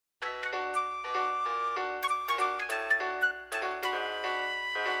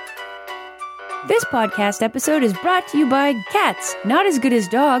This podcast episode is brought to you by cats. Not as good as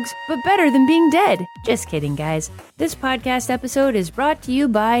dogs, but better than being dead. Just kidding, guys. This podcast episode is brought to you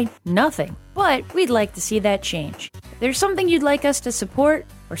by nothing. But we'd like to see that change. If there's something you'd like us to support,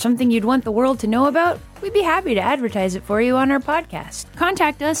 or something you'd want the world to know about, we'd be happy to advertise it for you on our podcast.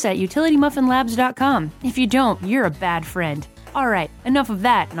 Contact us at utilitymuffinlabs.com. If you don't, you're a bad friend. All right, enough of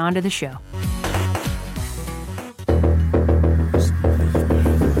that and on to the show.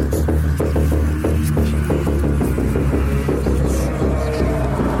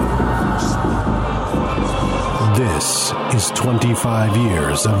 This is 25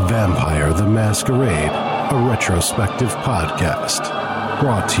 Years of Vampire the Masquerade, a retrospective podcast.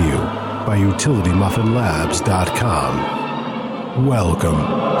 Brought to you by utilitymuffinlabs.com.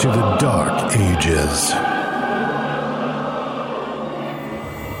 Welcome to the Dark Ages.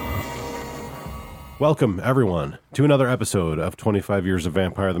 Welcome, everyone, to another episode of 25 Years of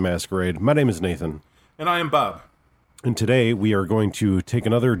Vampire the Masquerade. My name is Nathan. And I am Bob. And today we are going to take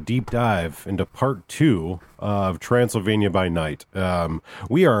another deep dive into part 2 of Transylvania by Night.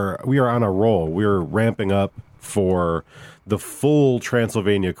 We are on a roll. We're ramping up for the full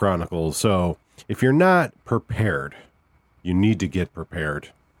Transylvania Chronicles. So if you're not prepared, you need to get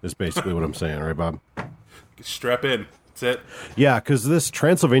prepared, is basically what I'm saying. Right, Bob? Strap in. That's it. Yeah, because this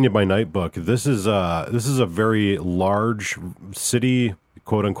Transylvania by Night book, this is a very large city,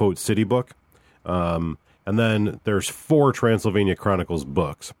 quote-unquote city book. And then there's 4 Transylvania Chronicles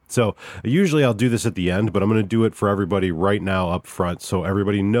books. So usually I'll do this at the end, but I'm going to do it for everybody right now up front so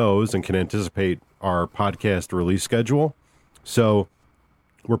everybody knows and can anticipate our podcast release schedule. So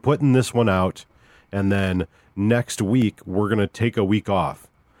we're putting this one out, and then next week we're going to take a week off.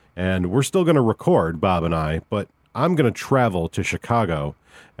 And we're still going to record, Bob and I, but I'm going to travel to Chicago,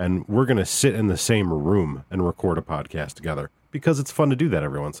 and we're going to sit in the same room and record a podcast together because it's fun to do that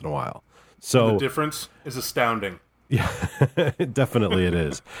every once in a while. So the difference is astounding. Yeah, definitely it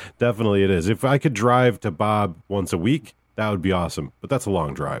is. Definitely it is. If I could drive to Bob once a week, that would be awesome. But that's a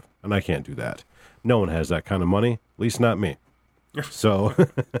long drive, and I can't do that. No one has that kind of money, at least not me. So,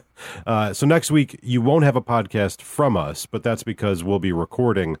 so next week you won't have a podcast from us, but that's because we'll be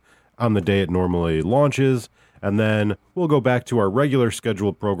recording on the day it normally launches, and then we'll go back to our regular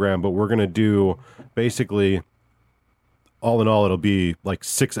scheduled program. But we're going to do basically, all in all, it'll be like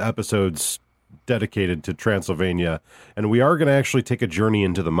 6 episodes dedicated to Transylvania. And we are going to actually take a journey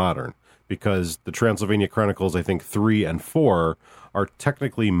into the modern, because the Transylvania Chronicles, I think 3 and 4, are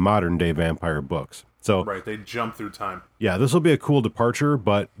technically modern day vampire books. So right, they jump through time. Yeah, this will be a cool departure,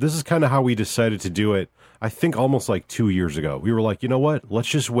 but this is kind of how we decided to do it, I think almost like 2 years ago. We were like, you know what? Let's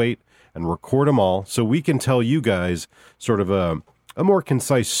just wait and record them all so we can tell you guys sort of a more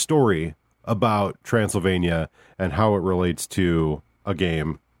concise story about Transylvania and how it relates to a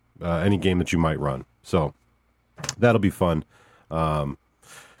game, any game that you might run. So that'll be fun.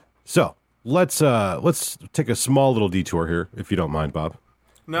 So let's take a small little detour here, if you don't mind, Bob.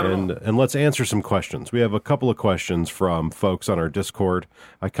 And let's answer some questions. We have a couple of questions from folks on our Discord.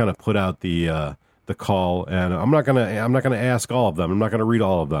 I kind of put out the call, and I'm not gonna ask all of them. I'm not gonna read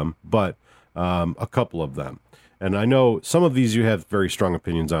all of them, but a couple of them. And I know some of these you have very strong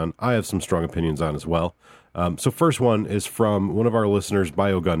opinions on. I have some strong opinions on as well. So first one is from one of our listeners,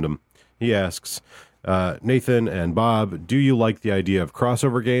 Bio Gundam. He asks, Nathan and Bob, do you like the idea of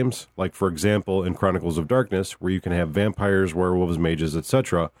crossover games? Like, for example, in Chronicles of Darkness, where you can have vampires, werewolves, mages,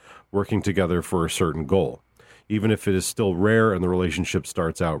 etc., working together for a certain goal, even if it is still rare and the relationship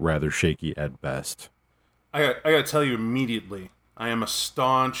starts out rather shaky at best. I gotta tell you immediately, I am a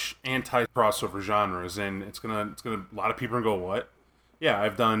staunch anti-crossover genres, and it's gonna a lot of people are gonna go, what? Yeah,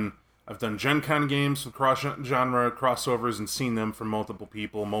 I've done Gen Con games with cross-genre crossovers and seen them from multiple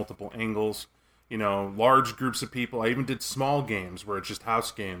people, multiple angles, you know, large groups of people. I even did small games where it's just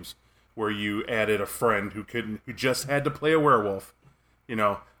house games where you added a friend who just had to play a werewolf, you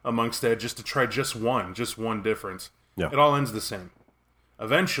know, amongst that, just to try just one difference. Yeah. It all ends the same.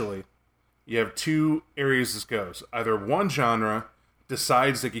 Eventually, you have 2 areas this goes. Either one genre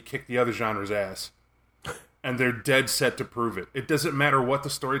decides they could kick the other genre's ass, and they're dead set to prove it. It doesn't matter what the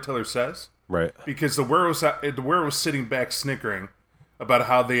storyteller says. Right. Because the werewolf's sitting back snickering about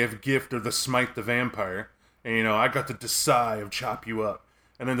how they have gift or the smite the vampire. And, you know, I got the decide of chop you up.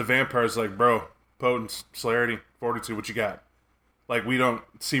 And then the vampire's like, bro, potence, celerity, fortitude, what you got? Like, we don't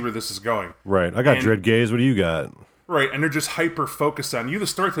see where this is going. Right. I got dread gaze. What do you got? Right. And they're just hyper-focused on you. The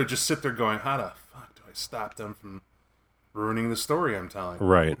storyteller just sit there going, how the fuck do I stop them from ruining the story I'm telling?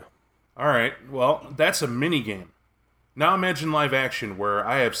 Right. All right. Well, that's a mini-game. Now imagine live action where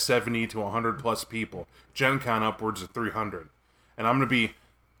I have 70 to 100 plus people. Gen Con upwards of 300. And I'm going to be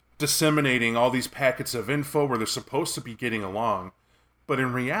disseminating all these packets of info where they're supposed to be getting along. But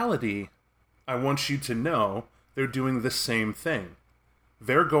in reality, I want you to know they're doing the same thing.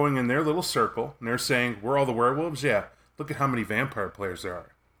 They're going in their little circle, and they're saying, we're all the werewolves? Yeah, look at how many vampire players there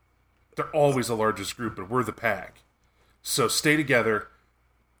are. They're always the largest group, but we're the pack. So stay together,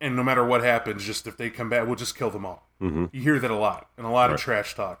 and no matter what happens, just if they come back, we'll just kill them all. Mm-hmm. You hear that a lot, and a lot of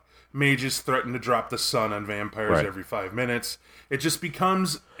trash talk. Mages threaten to drop the sun on vampires every 5 minutes. It just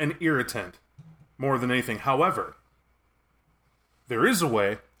becomes an irritant more than anything. However, there is a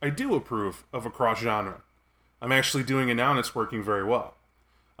way I do approve of a cross-genre. I'm actually doing it now, and it's working very well.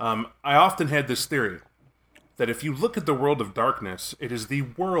 I often had this theory that if you look at the world of darkness, it is the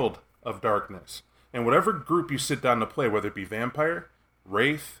world of darkness. And whatever group you sit down to play, whether it be vampire,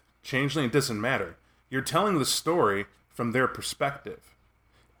 wraith, changeling, it doesn't matter. You're telling the story from their perspective.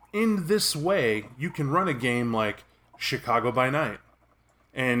 In this way, you can run a game like Chicago by Night.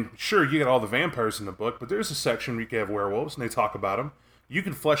 And sure, you got all the vampires in the book, but there's a section where you can have werewolves, and they talk about them. You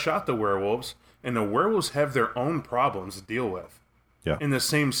can flesh out the werewolves, and the werewolves have their own problems to deal with. Yeah. In the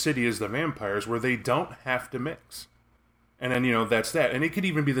same city as the vampires, where they don't have to mix. And then, that's that. And it could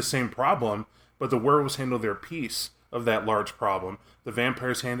even be the same problem, but the werewolves handle their piece of that large problem. The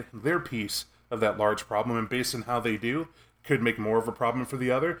vampires handle their piece of that large problem, and based on how they do, could make more of a problem for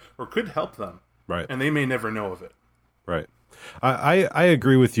the other, or could help them. Right. And they may never know of it. Right. I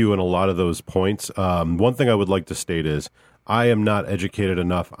agree with you on a lot of those points. One thing I would like to state is I am not educated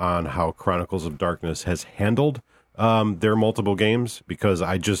enough on how Chronicles of Darkness has handled their multiple games, because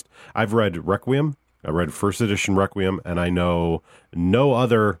I've read Requiem, I read first edition Requiem, and I know no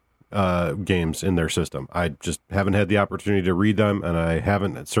other games in their system. I just haven't had the opportunity to read them, and I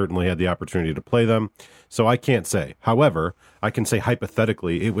haven't certainly had the opportunity to play them, so I can't say. However, I can say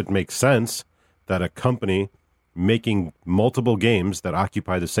hypothetically it would make sense that a company making multiple games that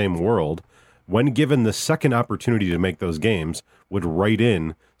occupy the same world, when given the second opportunity to make those games, would write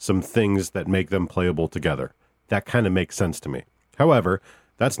in some things that make them playable together. That kind of makes sense to me. However,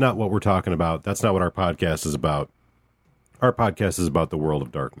 that's not what we're talking about. That's not what our podcast is about. Our podcast is about the world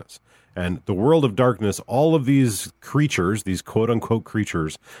of darkness. And the world of darkness, all of these creatures, these quote-unquote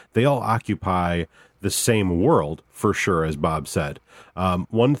creatures, they all occupy the same world, for sure, as Bob said.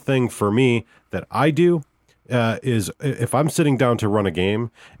 One thing for me that I do is if I'm sitting down to run a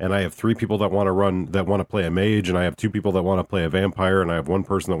game and I have 3 people that want to play a mage, and I have 2 people that want to play a vampire, and I have 1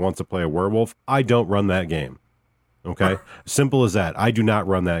 person that wants to play a werewolf, I don't run that game. Okay? Simple as that. I do not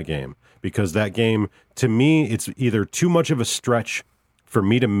run that game, because that game, to me, it's either too much of a stretch for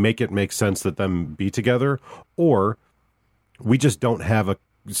me to make it make sense that them be together, or we just don't have a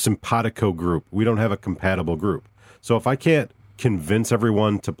simpatico group. We don't have a compatible group. So if I can't convince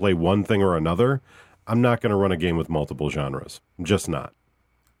everyone to play one thing or another, I'm not going to run a game with multiple genres. I'm just not.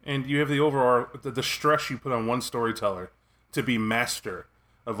 And you have the overall, the stress you put on one storyteller to be master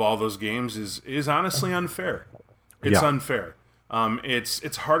of all those games is honestly unfair. It's unfair.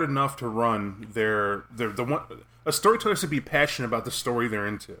 It's hard enough to run the one. A storyteller should be passionate about the story they're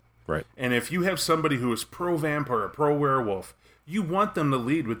into. Right. And if you have somebody who is pro vampire, pro werewolf, you want them to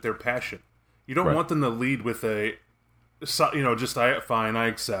lead with their passion. You don't want them to lead with fine, I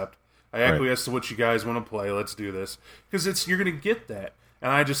accept. I acquiesce to what you guys want to play. Let's do this, because you're going to get that.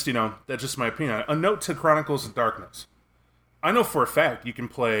 And I just, that's just my opinion. A note to Chronicles of Darkness. I know for a fact you can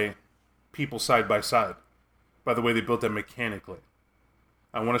play people side by side by the way they built that mechanically.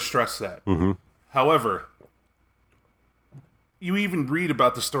 I want to stress that. Mm-hmm. However, you even read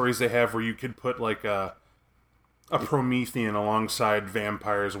about the stories they have where you could put like a Promethean alongside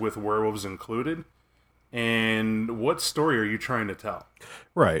vampires with werewolves included. And what story are you trying to tell?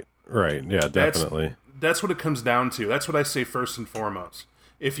 Right. Yeah, definitely. That's what it comes down to. That's what I say first and foremost.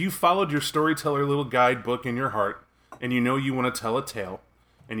 If you followed your storyteller little guidebook in your heart, and you want to tell a tale,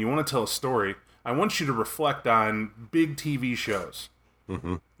 and you want to tell a story, I want you to reflect on big TV shows.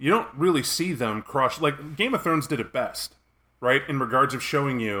 Mm-hmm. You don't really see them cross... Like, Game of Thrones did it best, right? In regards of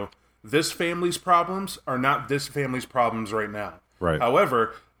showing you this family's problems are not this family's problems right now. Right.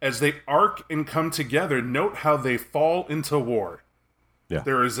 However, as they arc and come together, note how they fall into war. Yeah.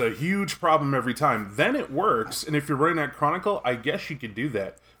 There is a huge problem every time. Then it works, and if you're running that Chronicle, I guess you could do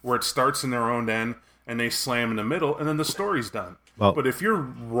that, where it starts in their own end, and they slam in the middle, and then the story's done. Well, but if you're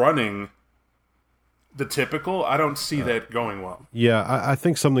running the typical, I don't see that going well. Yeah, I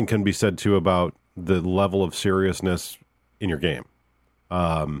think something can be said, too, about the level of seriousness in your game.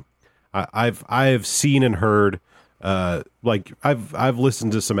 I've seen and heard, I've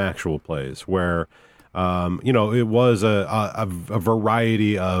listened to some actual plays where... it was a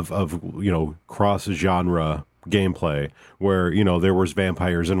variety of cross-genre gameplay where, there was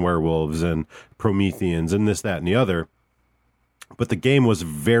vampires and werewolves and Prometheans and this, that, and the other. But the game was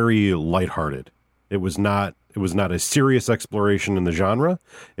very lighthearted. It was not a serious exploration in the genre.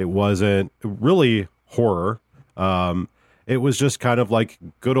 It wasn't really horror. It was just kind of like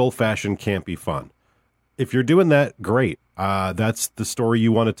good old-fashioned campy fun. If you're doing that, great. That's the story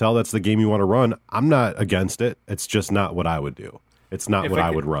you want to tell. That's the game you want to run. I'm not against it. It's just not what I would do. It's not what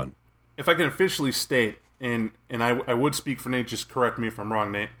I would run. If I can officially state, and I would speak for Nate, just correct me if I'm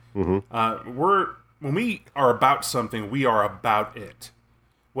wrong, Nate. Mm-hmm. When we are about something, we are about it.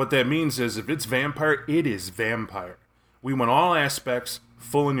 What that means is if it's vampire, it is vampire. We want all aspects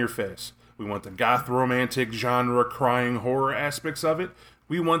full in your face. We want the goth romantic genre crying horror aspects of it.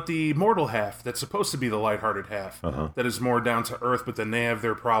 We want the mortal half that's supposed to be the lighthearted half that is more down to earth, but then they have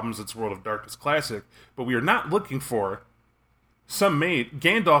their problems. It's World of Darkness classic. But we are not looking for some mate.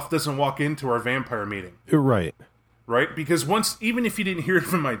 Gandalf doesn't walk into our vampire meeting. Right. Right? Because even if you didn't hear it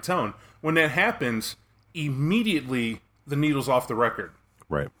from my tone, when that happens, immediately the needle's off the record.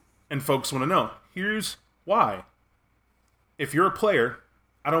 Right. And folks want to know, here's why. If you're a player,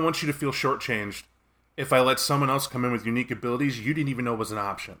 I don't want you to feel shortchanged if I let someone else come in with unique abilities you didn't even know was an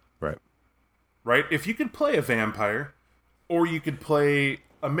option. Right. Right? If you could play a vampire, or you could play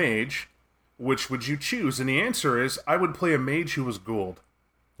a mage, which would you choose? And the answer is, I would play a mage who was Gould.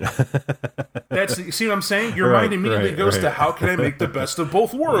 See what I'm saying? Your mind immediately goes to how can I make the best of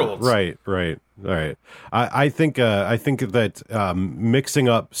both worlds? Right. I think that mixing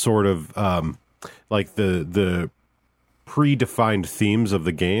up sort of like the predefined themes of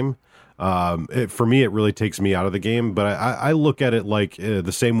the game, for me, it really takes me out of the game. But I look at it like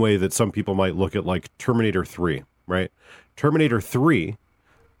the same way that some people might look at like Terminator 3, right? Terminator 3,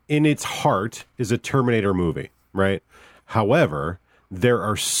 in its heart, is a Terminator movie, right? However, there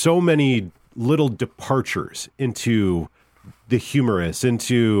are so many little departures into the humorous,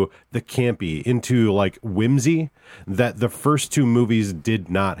 into the campy, into like whimsy that the first two movies did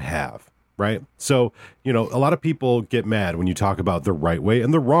not have, right? So, a lot of people get mad when you talk about the right way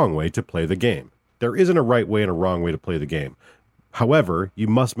and the wrong way to play the game. There isn't a right way and a wrong way to play the game. However, you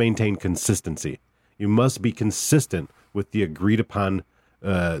must maintain consistency. You must be consistent with the agreed upon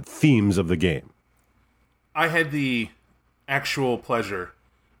themes of the game. I had the actual pleasure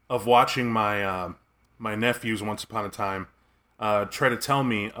of watching my my nephews once upon a time try to tell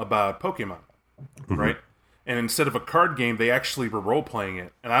me about Pokemon, right? And instead of a card game, they actually were role-playing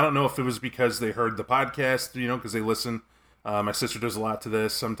it. And I don't know if it was because they heard the podcast, because they listen. My sister does a lot to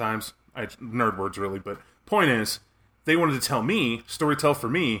this sometimes. Nerd words, really. But point is, they wanted to tell me, storytell for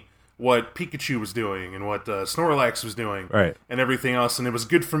me, what Pikachu was doing and what Snorlax was doing, right, and everything else, and it was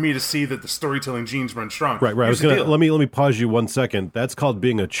good for me to see that the storytelling genes run strong. Right. Let me pause you 1 second. That's called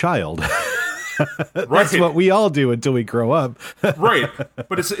being a child. That's what we all do until we grow up. Right,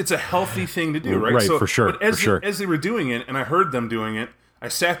 but it's a healthy thing to do, right? Right, so, for sure. But as they were doing it, and I heard them doing it, I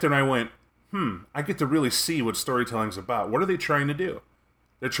sat there and I went, I get to really see what storytelling's about. What are they trying to do?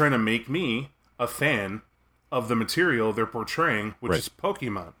 They're trying to make me a fan of the material they're portraying, which is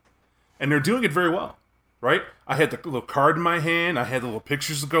Pokemon. And they're doing it very well, right? I had the little card in my hand. I had the little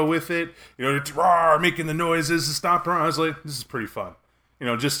pictures to go with it. It's making the noises and stomping around. I was like, this is pretty fun.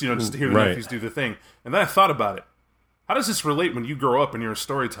 Just to hear the nephews do the thing. And then I thought about it. How does this relate when you grow up and you're a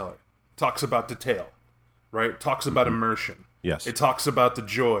storyteller? It talks about detail, right? It talks about immersion. Yes. It talks about the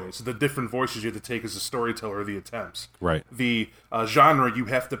joys, the different voices you have to take as a storyteller, the attempts. Right. The genre you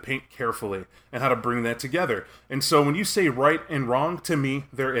have to paint carefully, and how to bring that together. And so when you say right and wrong, to me,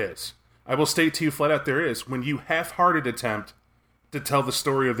 there is. I will state to you flat out, there is. When you half-hearted attempt to tell the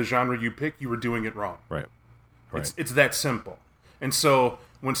story of the genre you pick, you were doing it wrong. Right. It's that simple. And so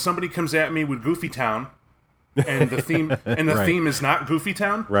when somebody comes at me with Goofy Town, and the theme theme is not Goofy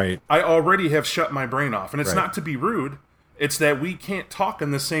Town, right, I already have shut my brain off. And it's not to be rude. It's that we can't talk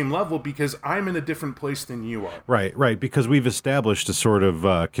on the same level because I'm in a different place than you are. Right. Because we've established a sort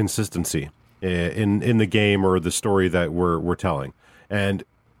of consistency in the game or the story that we're telling. And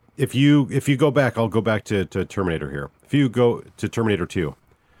if you go back, I'll go back to Terminator here. If you go to Terminator 2,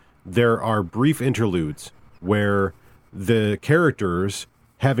 there are brief interludes where the characters,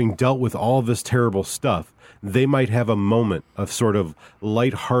 having dealt with all this terrible stuff, they might have a moment of sort of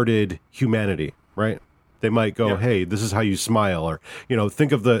lighthearted humanity, right? They might go, hey, this is how you smile. Or,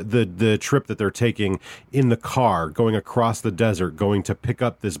 think of the trip that they're taking in the car, going across the desert, going to pick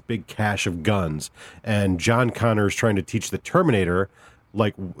up this big cache of guns. And John Connor's trying to teach the Terminator,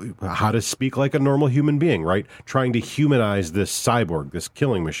 like, how to speak like a normal human being, right? Trying to humanize this cyborg, this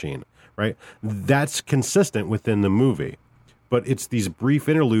killing machine, right? That's consistent within the movie. but it's these brief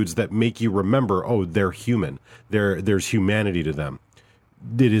interludes that make you remember, oh, they're human. There's humanity to them.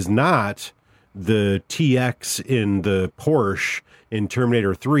 It is not the TX in the Porsche in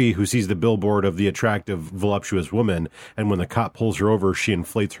Terminator 3 who sees the billboard of the attractive, voluptuous woman, and when the cop pulls her over, she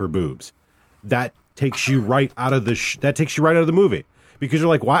inflates her boobs. That takes you right out of the movie. Because you're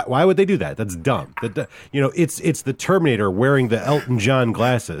like, why would they do that? That's dumb. It's the Terminator wearing the Elton John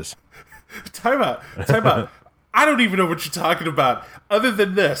glasses. Time out. I don't even know what you're talking about. Other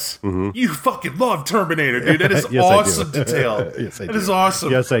than this, you fucking love Terminator, dude. That is Yes, awesome detail. Yes, I do. That is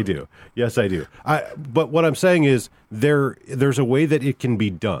awesome. Yes, I do. But what I'm saying is there's a way that it can be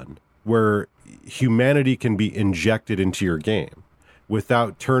done where humanity can be injected into your game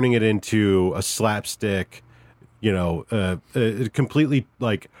without turning it into a slapstick, completely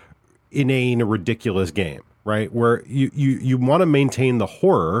like inane, ridiculous game. Right, where you want to maintain the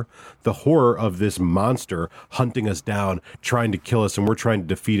horror of this monster hunting us down, trying to kill us, and we're trying to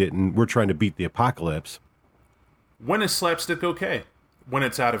defeat it, and we're trying to beat the apocalypse. When is slapstick okay? When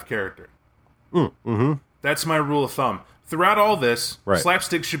it's out of character. That's my rule of thumb. Throughout all this,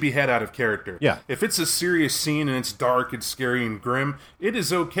 slapstick should be had out of character. Yeah. If it's a serious scene and it's dark and scary and grim, it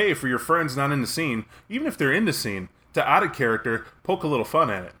is okay for your friends not in the scene, even if they're in the scene, to out of character poke a little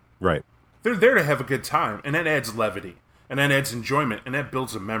fun at it. Right. They're there to have a good time, and that adds levity, and that adds enjoyment, and that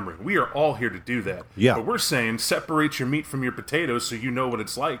builds a memory. We are all here to do that. Yeah. But we're saying separate your meat from your potatoes so you know what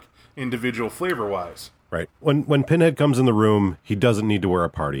it's like, individual flavor-wise. Right. When Pinhead comes in the room, he doesn't need to wear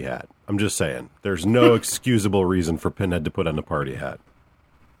a party hat. I'm just saying. There's no excusable reason for Pinhead to put on a party hat.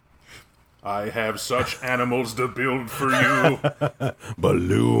 I have such animals to build for you.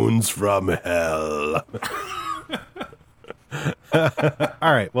 Balloons from hell.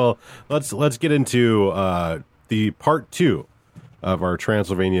 All right, well, let's get into the part 2 of our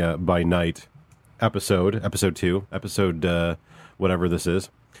Transylvania by Night episode 2, whatever this is.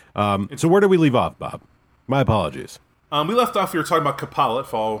 So where did we leave off, Bob? My apologies. We left off, we were talking about Kapala,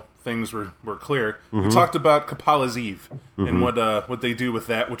 if all things were clear. We talked about Kapala's Eve and what they do with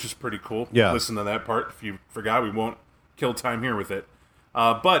that, which is pretty cool. Yeah. Listen to that part. If you forgot, we won't kill time here with it.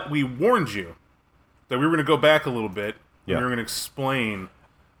 But we warned you that we were going to go back a little bit. Yeah. We were going to explain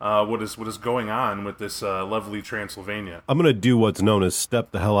what is going on with this lovely Transylvania. I'm going to do what's known as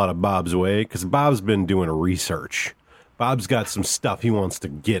step the hell out of Bob's way, because Bob's been doing research. Bob's got some stuff he wants to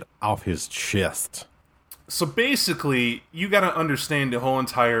get off his chest. So basically, you got to understand the whole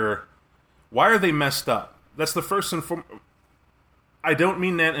entire... Why are they messed up? That's the first and foremost... I don't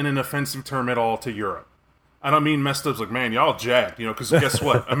mean that in an offensive term at all to Europe. I don't mean messed up like, man, y'all jacked, because guess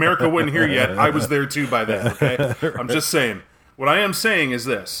what? America wasn't here yet. I was there too by then, okay? I'm just saying. What I am saying is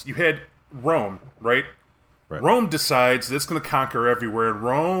this. You had Rome, right? Rome decides that it's going to conquer everywhere.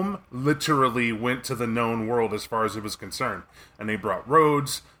 Rome literally went to the known world as far as it was concerned. And they brought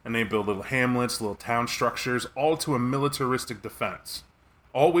roads, and they built little hamlets, little town structures, all to a militaristic defense.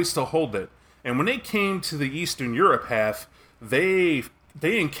 Always to hold it. And when they came to the Eastern Europe half, they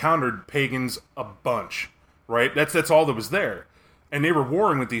encountered pagans a bunch. Right? That's all that was there. And they were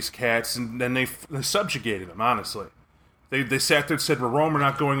warring with these cats, and then they subjugated them, honestly. They sat there and said, well, Rome, we're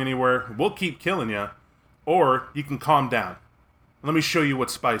not going anywhere. We'll keep killing you, or you can calm down. Let me show you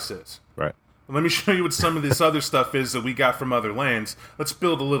what spice is. Right. Let me show you what some of this other stuff is that we got from other lands. Let's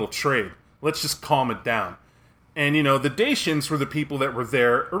build a little trade. Let's just calm it down. And, the Dacians were the people that were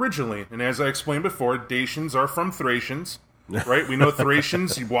there originally. And as I explained before, Dacians are from Thracians. Right? We know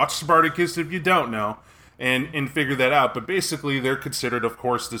Thracians. You watch Spartacus if you don't know. And figure that out. But basically, they're considered, of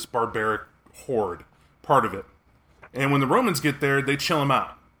course, this barbaric horde, part of it. And when the Romans get there, they chill them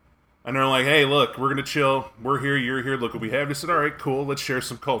out. And they're like, hey, look, we're going to chill. We're here, you're here. Look what we have. They said, all right, cool, let's share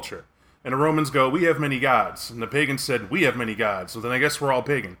some culture. And the Romans go, we have many gods. And the pagans said, we have many gods. So then I guess we're all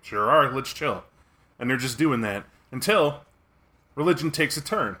pagan. Sure are, let's chill. And they're just doing that until religion takes a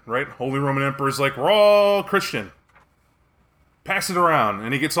turn, right? Holy Roman Emperor's like, we're all Christian. Pass it around.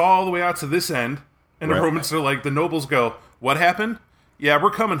 And he gets all the way out to this end. And the Romans are like, the nobles go, what happened? Yeah,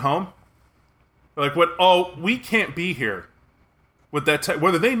 we're coming home. They're like, what? Oh, we can't be here. With that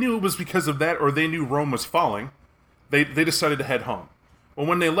whether they knew it was because of that or they knew Rome was falling, they decided to head home. Well,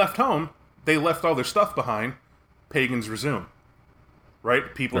 when they left home, they left all their stuff behind. Pagans resume.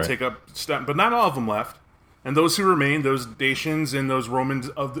 Right? People take up stuff, but not all of them left. And those who remain, those Dacians and those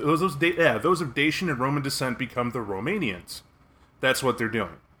Romans, those of Dacian and Roman descent become the Romanians. That's what they're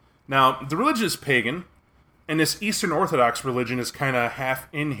doing. Now, the religion is pagan, and this Eastern Orthodox religion is kind of half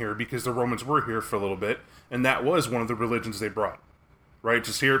in here because the Romans were here for a little bit, and that was one of the religions they brought. Right?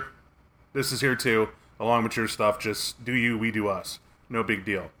 Just here, this is here too, along with your stuff, just do you, we do us. No big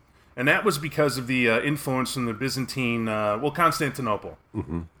deal. And that was because of the influence from the Byzantine, Constantinople.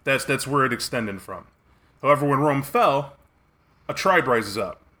 Mm-hmm. That's where it extended from. However, when Rome fell, a tribe rises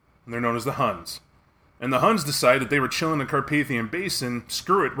up, and they're known as the Huns. And the Huns decided they were chilling in the Carpathian Basin.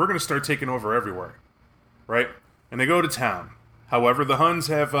 Screw it, we're going to start taking over everywhere, right? And they go to town. However, the Huns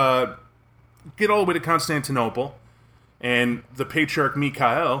have get all the way to Constantinople, and the Patriarch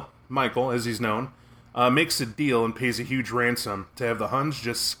Michael, as he's known, makes a deal and pays a huge ransom to have the Huns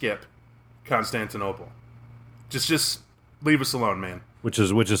just skip Constantinople. Just leave us alone, man. Which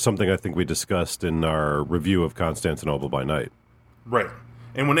is something I think we discussed in our review of Constantinople by Night. Right.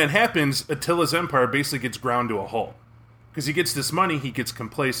 And when that happens, Attila's empire basically gets ground to a halt. Because he gets this money, he gets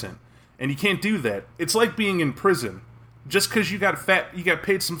complacent. And you can't do that. It's like being in prison. Just because you got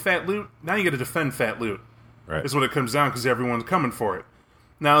paid some fat loot, now you got to defend fat loot. Right. Is what it comes down, because everyone's coming for it.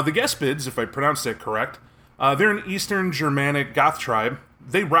 Now, the Gespids, if I pronounced that correct, they're an Eastern Germanic Goth tribe.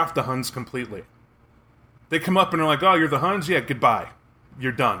 They rout the Huns completely. They come up and they're like, oh, you're the Huns? Yeah, goodbye.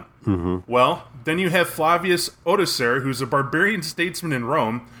 You're done. Mm-hmm. Well, then you have Flavius Odoacer, who's a barbarian statesman in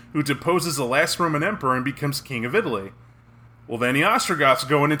Rome, who deposes the last Roman emperor and becomes king of Italy. Well, then the Ostrogoths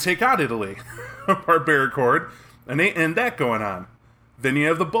go in and take out Italy. Barbaric horde. And they end that going on. Then you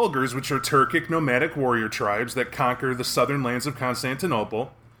have the Bulgars, which are Turkic nomadic warrior tribes that conquer the southern lands of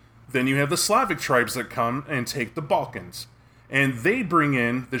Constantinople. Then you have the Slavic tribes that come and take the Balkans. And they bring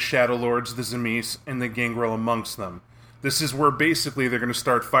in the Shadow Lords, the Tzimisce, and the Gangrel amongst them. This is where basically they're going to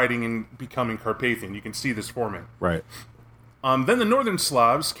start fighting and becoming Carpathian. You can see this forming. Right. Then the northern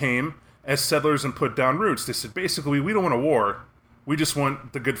Slavs came as settlers and put down roots. They said, basically, we don't want a war. We just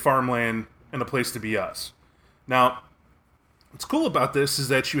want the good farmland and a place to be us. Now, what's cool about this is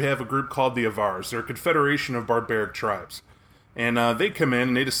that you have a group called the Avars. They're a confederation of barbaric tribes. And they come in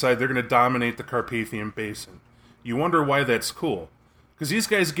and they decide they're going to dominate the Carpathian Basin. You wonder why that's cool. Because these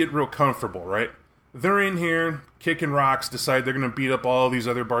guys get real comfortable, right? They're in here, kicking rocks, decide they're going to beat up all these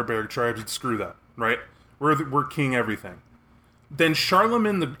other barbaric tribes and screw that, right? We're king everything. Then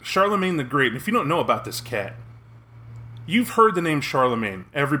Charlemagne the Great, and if you don't know about this cat, you've heard the name Charlemagne.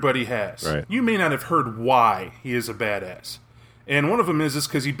 Everybody has. Right. You may not have heard why he is a badass. And one of them is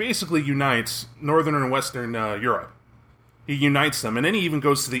because he basically unites Northern and Western Europe. He unites them, and then he even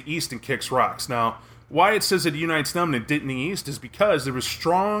goes to the east and kicks rocks. Now, why it says it unites them and it didn't in the east is because there was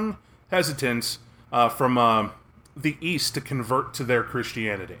strong hesitance from the east to convert to their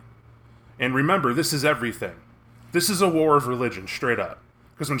Christianity. And remember, this is everything. This is a war of religion, straight up.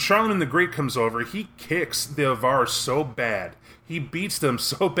 Because when Charlemagne the Great comes over, he kicks the Avars so bad. He beats them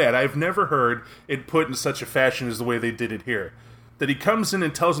so bad. I've never heard it put in such a fashion as the way they did it here. That he comes in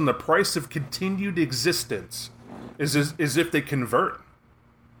and tells them the price of continued existence is if they convert.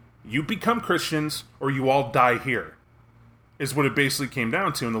 You become Christians or you all die here. Is what it basically came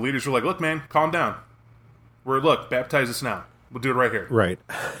down to. And the leaders were like, look, man, calm down. Baptize us now. We'll do it right here. Right.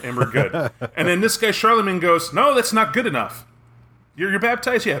 And we're good. And then this guy, Charlemagne, goes, no, that's not good enough. You're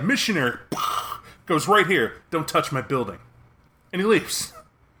baptized? Yeah, missionary. Goes right here. Don't touch my building. And he leaves.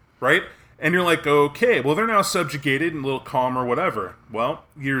 Right? And you're like, okay, well, they're now subjugated and a little calm or whatever. Well,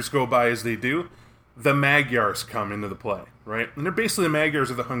 years go by as they do. The Magyars come into the play, right? And they're basically the Magyars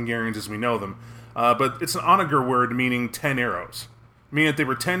of the Hungarians as we know them. But it's an onager word meaning 10 arrows. Meaning that they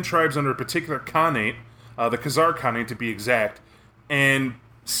were 10 tribes under a particular Khanate, the Khazar Khanate to be exact, and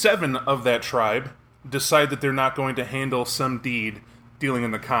 7 of that tribe decide that they're not going to handle some deed dealing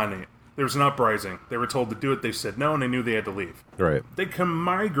in the Khanate. There was an uprising. They were told to do it. They said no, and they knew they had to leave. Right. They come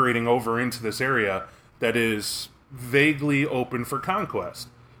migrating over into this area that is vaguely open for conquest.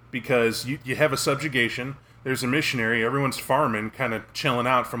 Because you have a subjugation, there's a missionary, everyone's farming, kind of chilling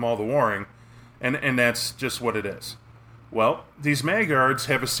out from all the warring, and that's just what it is. Well, these Magyars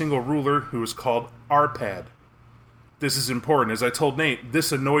have a single ruler who is called Arpad. This is important. As I told Nate,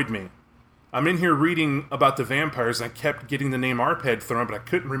 this annoyed me. I'm in here reading about the vampires, and I kept getting the name Arpad thrown, but I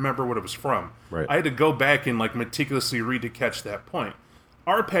couldn't remember what it was from. Right. I had to go back and meticulously read to catch that point.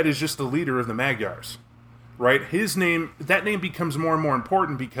 Arpad is just the leader of the Magyars. Right? That name becomes more and more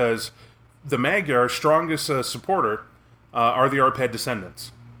important because the Magyar's strongest supporter are the Arpad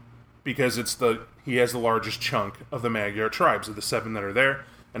descendants. Because he has the largest chunk of the Magyar tribes, of the 7 that are there,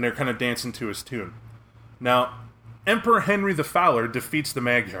 and they're kind of dancing to his tune. Now, Emperor Henry the Fowler defeats the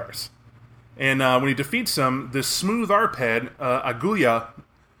Magyars. And when he defeats them, the smooth Arpad, Agulla,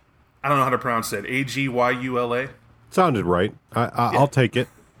 I don't know how to pronounce that, Agyula? Sounded right. I'll take it.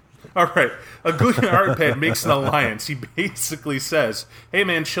 All right. Agulla Arpad makes an alliance. He basically says, hey,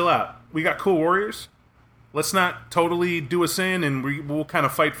 man, chill out. We got cool warriors. Let's not totally do us in, and we'll kind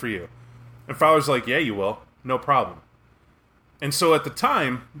of fight for you. And Fowler's like, yeah, you will. No problem. And so at the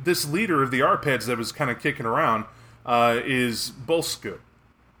time, this leader of the Arpads that was kind of kicking around is Bolsku.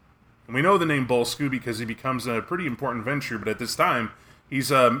 And we know the name Bolsku because he becomes a pretty important venture, but at this time, he's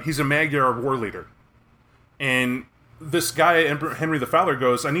a Magyar war leader. And this guy, Emperor Henry the Fowler,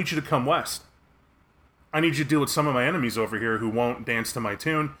 goes, I need you to come west. I need you to deal with some of my enemies over here who won't dance to my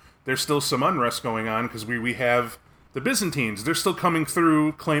tune. There's still some unrest going on because we have the Byzantines. They're still coming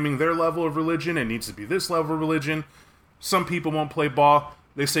through claiming their level of religion. It needs to be this level of religion. Some people won't play ball.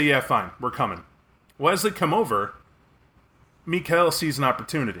 They say, yeah, fine, we're coming. Well, as they come over, Mikhail sees an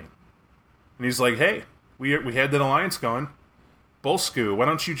opportunity. And he's like, hey, we had that alliance going. Bolsku, why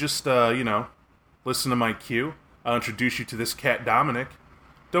don't you just, listen to my cue? I'll introduce you to this cat, Dominic.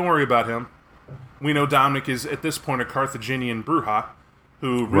 Don't worry about him. We know Dominic is, at this point, a Carthaginian Bruja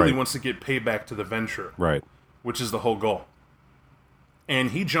who really wants to get payback to the venture. Right. Which is the whole goal.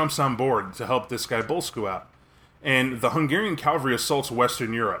 And he jumps on board to help this guy Bolsku out. And the Hungarian cavalry assaults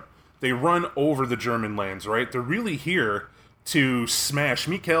Western Europe. They run over the German lands, right? They're really here to smash.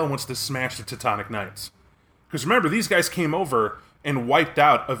 Mikhail wants to smash the Teutonic Knights. Because remember, these guys came over and wiped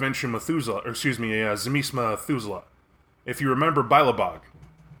out Zemisma Thuzla. If you remember Bilabog.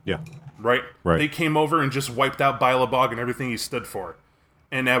 Yeah. Right? They came over and just wiped out Bilabog and everything he stood for.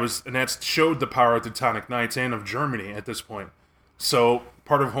 And that showed the power of the Teutonic Knights and of Germany at this point. So,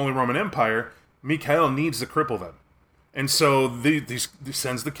 part of Holy Roman Empire, Mikhail needs to cripple them. And so, he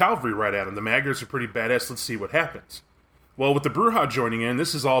sends the cavalry right at him. The Magyars are pretty badass. Let's see what happens. Well, with the Bruja joining in,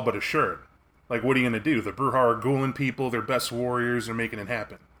 this is all but assured. Like, what are you going to do? The Bruja are ghouling people. They're best warriors. They're making it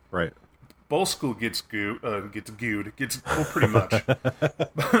happen. Right. Bolsku gets pretty much.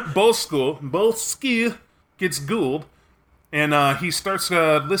 Bolsku gets ghouled. And he starts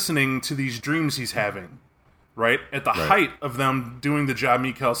listening to these dreams he's having, right? At the height of them doing the job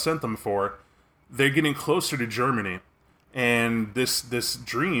Mikhail sent them for, they're getting closer to Germany. And this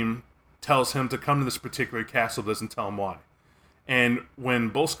dream tells him to come to this particular castle, doesn't tell him why. And when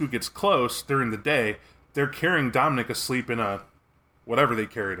Bolsku gets close during the day, they're carrying Dominic asleep in a whatever they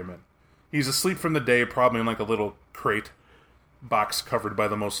carried him in. He's asleep from the day, probably in like a little crate box covered by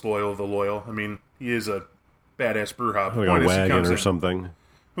the most loyal of the loyal. I mean, he is a badass Bruja. Like a wagon or something.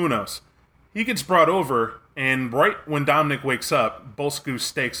 Who knows? He gets brought over, and right when Dominic wakes up, Bolsku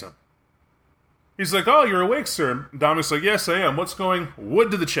stakes him. He's like, oh, you're awake, sir. And Dominic's like, yes, I am. What's going?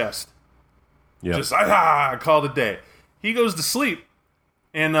 Wood to the chest. Yep. Just, called it a day. He goes to sleep,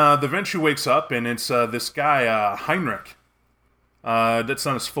 and the Venture wakes up, and it's this guy, Heinrich. That's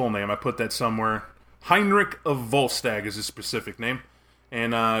not his full name. I put that somewhere. Heinrich of Volstagg is his specific name.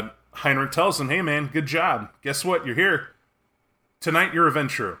 And Heinrich tells him, hey, man, good job. Guess what? You're here. Tonight, you're a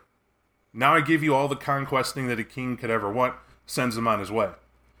venturer. Now I give you all the conquesting that a king could ever want. Sends him on his way.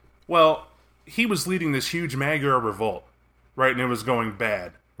 Well, he was leading this huge Magyar revolt, right? And it was going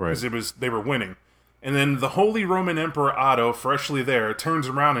bad. Right. Because they were winning. And then the Holy Roman Emperor Otto, freshly there, turns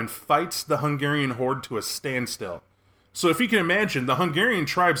around and fights the Hungarian horde to a standstill. So if you can imagine, the Hungarian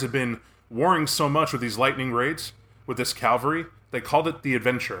tribes have been warring so much with these lightning raids, with this cavalry, they called it the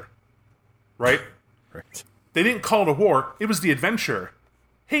adventure. Right? Right. They didn't call it a war, it was the adventure.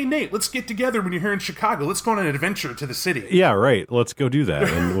 Hey, Nate, let's get together when you're here in Chicago. Let's go on an adventure to the city. Yeah, right. Let's go do that,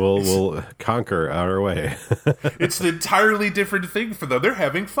 and we'll conquer our way. It's an entirely different thing for them. They're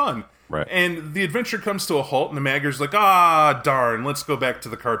having fun. Right. And the adventure comes to a halt, and the Magyars like, darn, let's go back to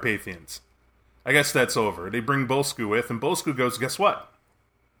the Carpathians. I guess that's over. They bring Bolsku with, and Bolsku goes, guess what?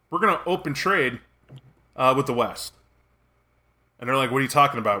 We're going to open trade with the West. And they're like, what are you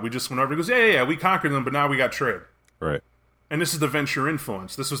talking about? We just went over. He goes, yeah, we conquered them, but now we got trade. Right. And this is the venture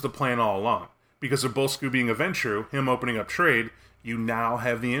influence. This was the plan all along. Because of Bolsku being a venture, him opening up trade, you now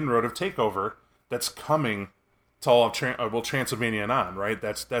have the inroad of takeover that's coming to all of Transylvania and on, right?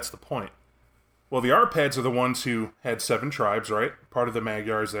 That's the point. Well, the Arpads are the ones who had 7 tribes, right? Part of the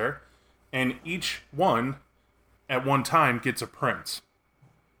Magyars there. And each one, at one time, gets a prince.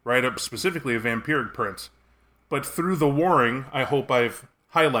 Right? Specifically a vampiric prince. But through the warring, I hope I've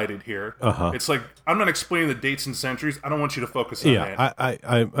highlighted here. It's like, I'm not explaining the dates and centuries. I don't want you to focus on that.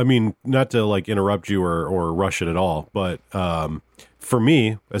 I mean, not to like interrupt you or rush it at all, but for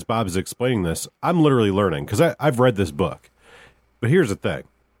me, as Bob is explaining this, I'm literally learning because I've read this book. But here's the thing.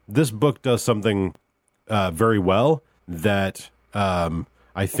 This book does something very well that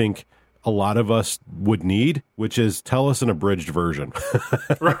I think a lot of us would need, which is tell us an abridged version.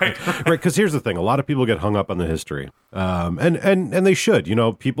 Right. Because here's the thing. A lot of people get hung up on the history. And they should. You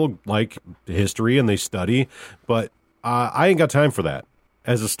know, people like history and they study, but I ain't got time for that.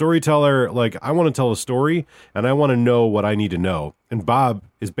 As a storyteller, like, I want to tell a story, and I want to know what I need to know. And Bob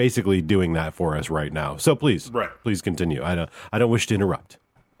is basically doing that for us right now. So please continue. I don't wish to interrupt.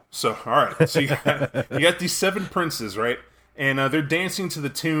 So, all right. So you got these 7 princes, right? And they're dancing to the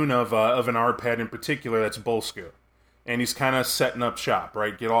tune of an arpad in particular, that's Bolsku. And he's kind of setting up shop,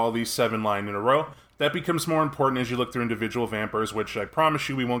 right? Get all these 7 lined in a row. That becomes more important as you look through individual vampires, which I promise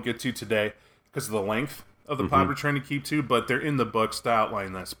you we won't get to today because of the length of the plot we're trying to keep to, but they're in the books to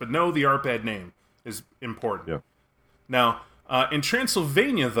outline this. But know the arpad name is important. Yeah. Now, in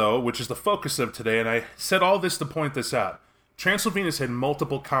Transylvania, though, which is the focus of today, and I said all this to point this out, Transylvania's had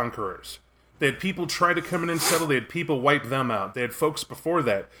multiple conquerors. They had people try to come in and settle. They had people wipe them out. They had folks before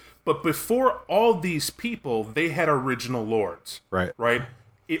that. But before all these people, they had original lords. Right. Right?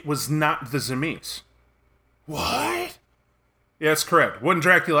 It was not the Tzimisce. What? Yeah, that's correct. Wasn't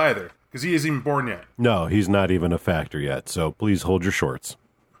Dracula either, because he isn't even born yet. No, he's not even a factor yet, so please hold your shorts.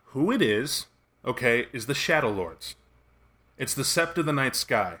 Who it is, okay, is the Shadow Lords. It's the Sept of the Night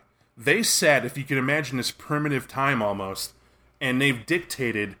Sky. They sat, if you can imagine this primitive time almost, and they've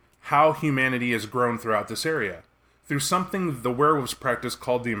dictated how humanity has grown throughout this area through something the werewolves practice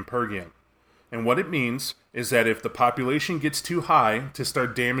called the Impergium. And what it means is that if the population gets too high to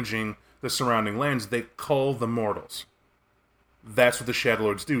start damaging the surrounding lands, they cull the mortals. That's what the Shadow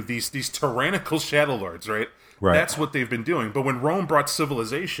Lords do. These tyrannical Shadow Lords, right? That's what they've been doing. But when Rome brought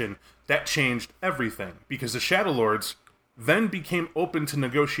civilization, that changed everything, because the Shadow Lords then became open to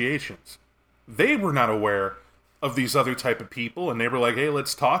negotiations. They were not aware of these other type of people, and they were like, hey,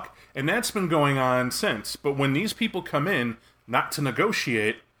 let's talk. And that's been going on since. But when these people come in, not to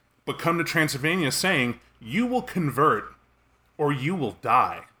negotiate, but come to Transylvania saying, you will convert or you will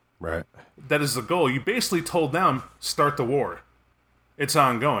die. Right. That is the goal. You basically told them, start the war. It's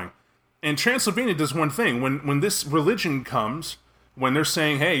ongoing. And Transylvania does one thing. When this religion comes, when they're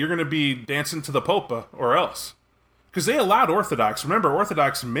saying, hey, you're going to be dancing to the Popa or else. Because they allowed Orthodox. Remember,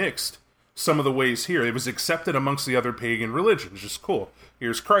 Orthodox mixed some of the ways here. It was accepted amongst the other pagan religions. Just cool.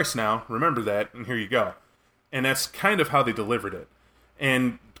 Here's Christ now. Remember that, and here you go. And that's kind of how they delivered it.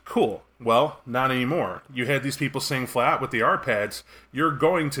 And cool. Well, not anymore. You had these people saying flat out with the Arpads, you're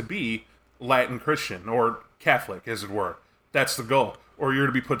going to be Latin Christian, or Catholic, as it were. That's the goal. Or you're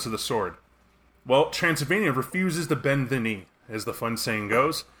to be put to the sword. Well, Transylvania refuses to bend the knee, as the fun saying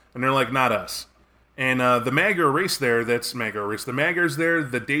goes. And they're like, not us. And the Magyar race there, the Magyars there,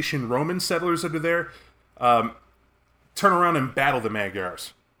 the Dacian Roman settlers that are there, turn around and battle the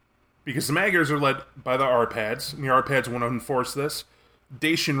Magyars. Because the Magyars are led by the Arpads, and the Arpads want to enforce this.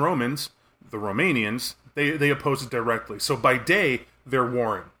 Dacian Romans, the Romanians, they oppose it directly. So by day, they're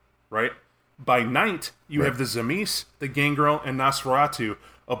warring, right? By night, you have the Tzimisce, the Gangrel, and Nosferatu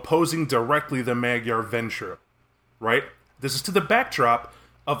opposing directly the Magyar venture, right? This is to the backdrop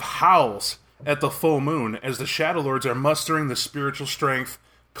of howls at the full moon as the Shadow Lords are mustering the spiritual strength,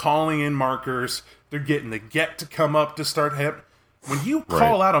 calling in markers. They're getting the Get to come up to start when you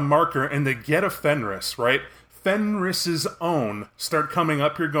call out a marker and the Get of Fenris, right? Fenris's own start coming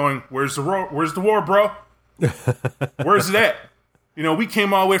up here going, where's the war, bro? Where's it at? You know, we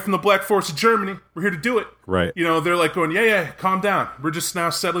came all the way from the Black Forest of Germany. We're here to do it. Right. You know, they're like going, yeah, calm down. We're just now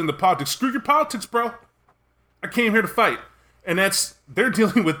settling the politics. Screw your politics, bro. I came here to fight. And they're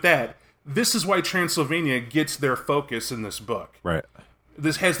dealing with that. This is why Transylvania gets their focus in this book. Right.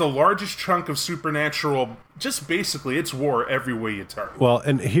 This has the largest chunk of supernatural, just basically, it's war every way you turn. Well,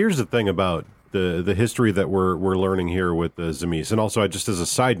 and here's the thing about the history that we're learning here with the Tzimisce. And also, just as a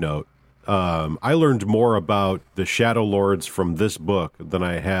side note, I learned more about the Shadow Lords from this book than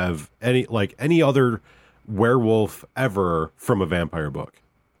I have any other werewolf ever from a vampire book.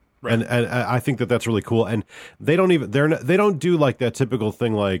 Right. And I think that's really cool. And they don't do like that typical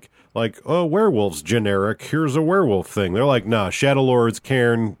thing like oh, werewolves generic, here's a werewolf thing. They're like, nah, Shadow Lords,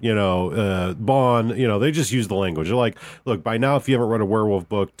 Cairn, Bawn, they just use the language. They're like, look, by now if you haven't read a werewolf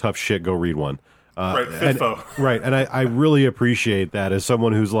book, tough shit, go read one. Right, right, and I really appreciate that as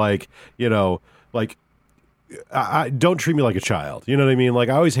someone who's like, I don't treat me like a child. You know what I mean? Like,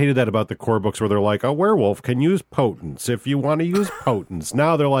 I always hated that about the core books where they're like, a werewolf can use potence if you want to use potence.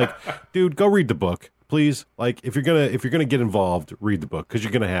 Now they're like, dude, go read the book, please. Like, if you're gonna get involved, read the book, because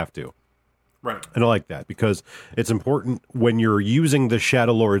you're gonna have to. Right. And I like that because it's important when you're using the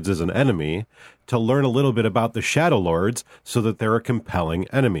Shadow Lords as an enemy to learn a little bit about the Shadow Lords so that they're a compelling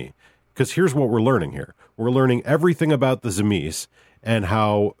enemy. Because here's what we're learning here. We're learning everything about the Tzimisce and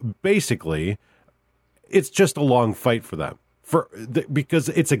how basically it's just a long fight for them because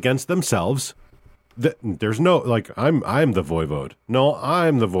it's against themselves. There's no, like, I'm the voivode. No,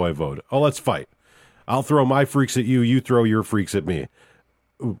 I'm the voivode. Oh, let's fight. I'll throw my freaks at you. You throw your freaks at me.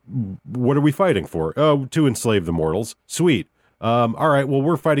 what are we fighting for? Oh, to enslave the mortals. Sweet. All right, well,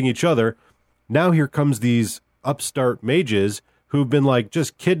 we're fighting each other. Now here comes these upstart mages who've been like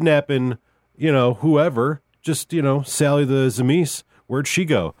just kidnapping, whoever. Just, Sally the Zemise. Where'd she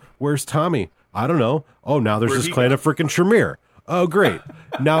go? Where's Tommy? I don't know. Oh, now there's this clan of freaking Tremere. Oh, great.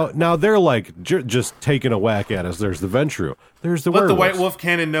 Now they're like just taking a whack at us. There's the Ventru. There's the werewolves. Let the White Wolf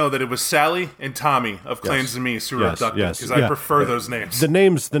Cannon know that it was Sally and Tommy of Clan Zemise who were abducted, because I prefer those names. The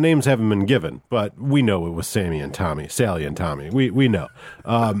names haven't been given, but we know it was Sally and Tommy. We know.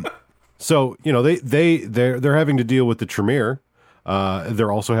 So, they're having to deal with the Tremere.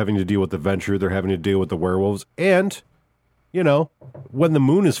 They're also having to deal with the Ventru. They're having to deal with the werewolves. And, when the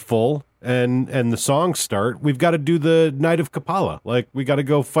moon is full and the songs start, we've got to do the Night of Kapala. Like, we got to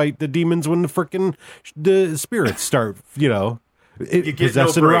go fight the demons when the spirits start, you get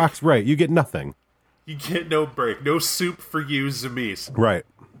possessing no break. rocks. Right, you get nothing. You get no break. No soup for you, Zemise. Right.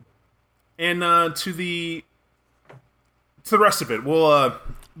 And to the rest of it, well,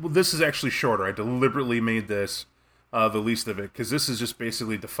 this is actually shorter. I deliberately made this the least of it, because this is just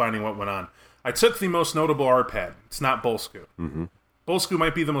basically defining what went on. I took the most notable Arpad. It's not Bolsku. Mm-hmm. Bolsku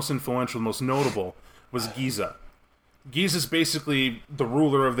might be the most influential, the most notable, was Giza. Giza's basically the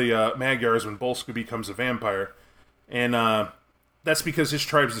ruler of the Magyars when Bolsku becomes a vampire. And that's because his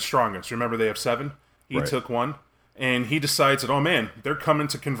tribe's the strongest. Remember, they have 7? He took 1. And he decides that, oh man, they're coming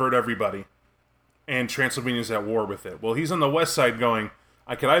to convert everybody. And Transylvania's at war with it. Well, he's on the west side going,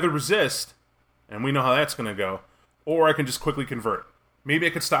 I could either resist, and we know how that's going to go, or I can just quickly convert. Maybe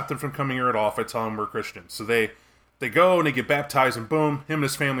I could stop them from coming here at all if I tell them we're Christians. So they go and they get baptized, and boom, him and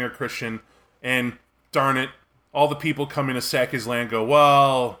his family are Christian. And darn it, all the people coming to sack his land go,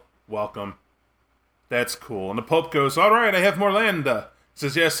 well, welcome. That's cool. And the Pope goes, all right, I have more land. He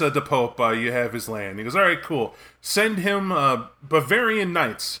says, yes, the Pope, you have his land. He goes, all right, cool. Send him Bavarian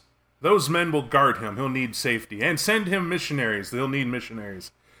knights. Those men will guard him. He'll need safety. And send him missionaries. They'll need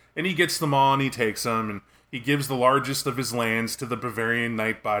missionaries. And he gets them all, and he takes them, and he gives the largest of his lands to the Bavarian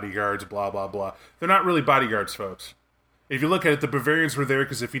knight bodyguards, blah, blah, blah. They're not really bodyguards, folks. If you look at it, the Bavarians were there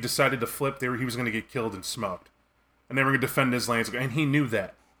because if he decided to flip, he was going to get killed and smoked. And they were going to defend his lands. And he knew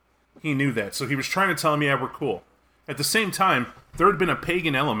that. So he was trying to tell me, yeah, we're cool. At the same time, there had been a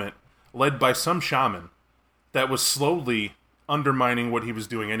pagan element led by some shaman that was slowly undermining what he was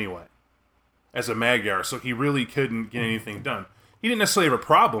doing anyway as a Magyar. So he really couldn't get anything done. He didn't necessarily have a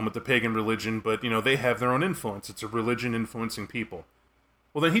problem with the pagan religion, but, they have their own influence. It's a religion influencing people.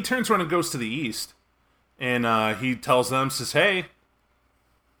 Well, then he turns around and goes to the east, and he tells them, says, hey,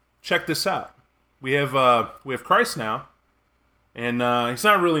 check this out. We have Christ now, and he's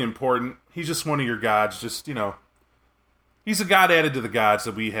not really important. He's just one of your gods. Just, he's a god added to the gods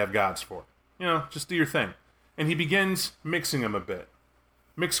that we have gods for. Just do your thing. And he begins mixing them a bit.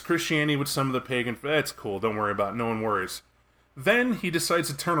 Mix Christianity with some of the pagan. That's cool. Don't worry about it. No one worries. Then he decides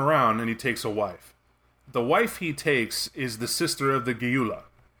to turn around and he takes a wife. The wife he takes is the sister of the Gyula.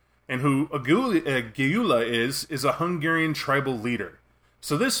 And who a Gyula is a Hungarian tribal leader.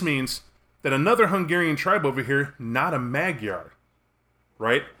 So this means that another Hungarian tribe over here, not a Magyar,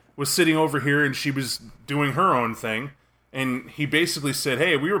 right, was sitting over here and she was doing her own thing. And he basically said,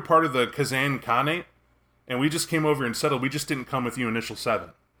 hey, we were part of the Kazan Khanate, and we just came over and settled. We just didn't come with you initial 7.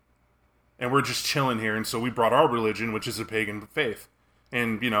 And we're just chilling here, and so we brought our religion, which is a pagan faith.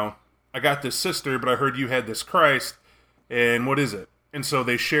 And, I got this sister, but I heard you had this Christ, and what is it? And so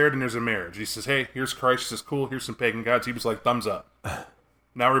they shared, and there's a marriage. He says, hey, here's Christ. She says, cool, here's some pagan gods. He was like, thumbs up.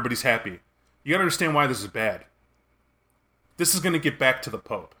 Now everybody's happy. You gotta understand why this is bad. This is gonna get back to the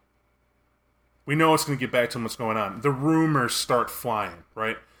Pope. We know it's gonna get back to what's going on. The rumors start flying,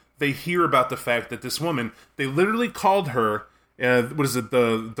 right? They hear about the fact that this woman, they literally called her,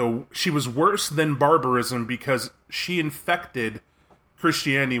 she was worse than barbarism because she infected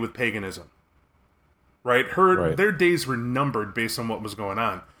Christianity with paganism. Right? Their days were numbered based on what was going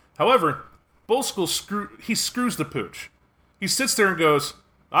on. However, Bolsku screws the pooch. He sits there and goes,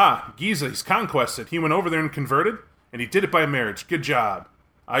 Giza, he's conquested. He went over there and converted, and he did it by marriage. Good job.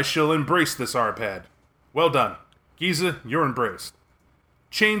 I shall embrace this Arpad. Well done. Giza, you're embraced.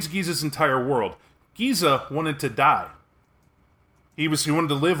 Changed Giza's entire world. Giza wanted to die. He wanted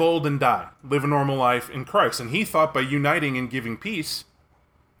to live old and die, live a normal life in Christ, and he thought by uniting and giving peace,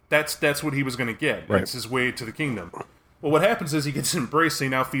 that's what he was going to get. Right. That's his way to the kingdom. Well, what happens is he gets embraced, and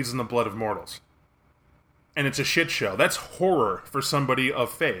he now feeds on the blood of mortals, and it's a shit show. That's horror for somebody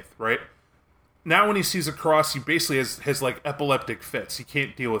of faith, right? Now, when he sees a cross, he basically has like epileptic fits. He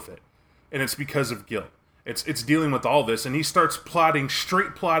can't deal with it, and it's because of guilt. It's dealing with all this, and he starts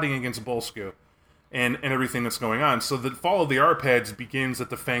straight plotting against Bolsku. and everything that's going on. So the fall of the Arpads begins at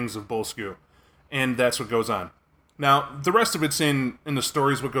the fangs of Bolsku, and that's what goes on. Now, the rest of it's in the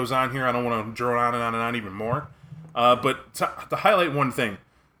stories what goes on here. I don't want to drone on and on and on even more. But to highlight one thing,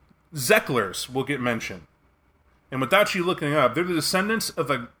 Zeklers will get mentioned. And without you looking up, they're the descendants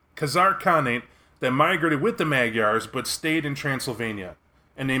of a Khazar Khanate that migrated with the Magyars but stayed in Transylvania.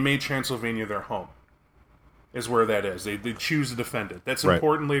 And they made Transylvania their home, is where that is. They choose to defend it. That's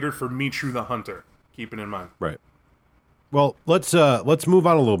important later for Mitru the Hunter. Keep it in mind. Right. Well, let's move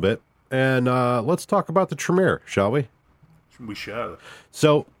on a little bit, and let's talk about the Tremere, shall we? We shall.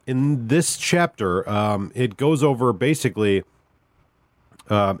 So, in this chapter, it goes over basically...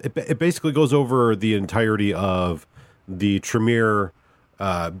 It basically goes over the entirety of the Tremere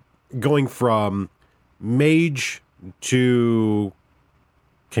going from mage to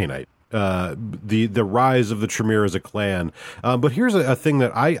Khainite. The rise of the Tremere as a clan. But here's a thing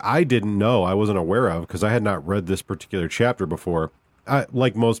that I didn't know, I wasn't aware of, because I had not read this particular chapter before.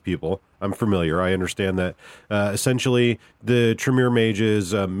 Like most people, I'm familiar. I understand that essentially the Tremere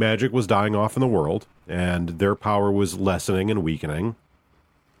mages' magic was dying off in the world, and their power was lessening and weakening.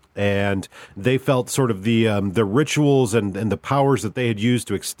 And they felt sort of the rituals and the powers that they had used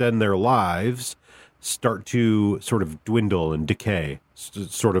to extend their lives start to sort of dwindle and decay.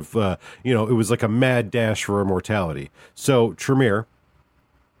 Sort of, it was like a mad dash for immortality. So Tremere,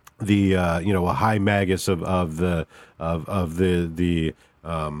 a high magus of the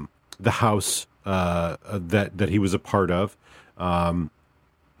house that he was a part of,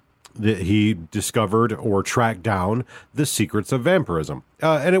 that he discovered or tracked down the secrets of vampirism.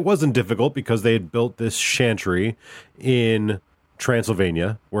 And it wasn't difficult because they had built this chantry in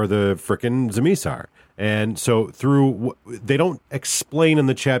Transylvania where the frickin' Tzimisce are. And so they don't explain in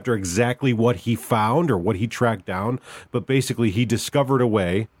the chapter exactly what he found or what he tracked down, but basically he discovered a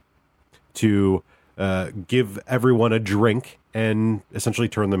way to give everyone a drink and essentially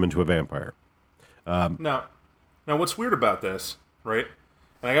turn them into a vampire. Now, what's weird about this, right?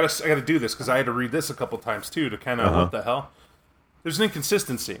 And I gotta do this because I had to read this a couple times too to kind of what the hell. There's an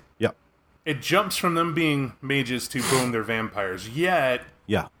inconsistency. Yep. It jumps from them being mages to boom, they're vampires. Yet,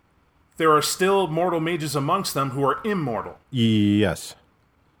 yeah, there are still mortal mages amongst them who are immortal. Yes.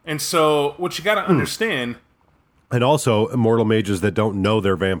 And so, what you gotta understand, and also immortal mages that don't know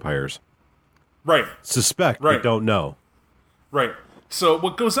they're vampires. Right. Suspect, but don't know. Right. So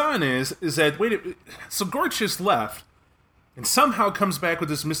what goes on is that so Gorch just left. And somehow comes back with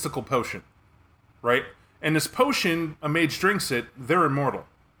this mystical potion, right? And this potion, a mage drinks it, they're immortal.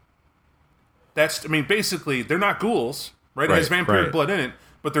 Basically, they're not ghouls, right? It has vampiric blood in it,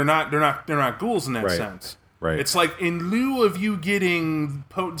 but they're not ghouls in that sense. Right. It's like in lieu of you getting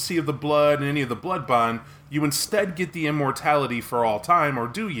potency of the blood and any of the blood bond, you instead get the immortality for all time, or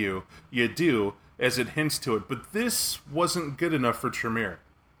do you? You do, as it hints to it. But this wasn't good enough for Tremere.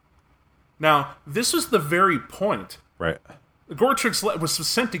 Now, this was the very point. Right. Gortrix was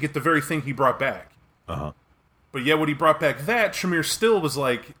sent to get the very thing he brought back. Uh-huh. But yet when he brought back that, Tremere still was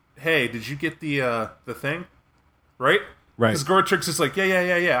like, hey, did you get the thing? Right? Right. Because Gortrix is like,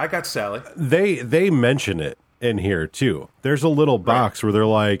 yeah, I got Sally. They mention it in here, too. There's a little box where they're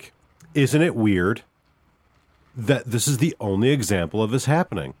like, isn't it weird that this is the only example of this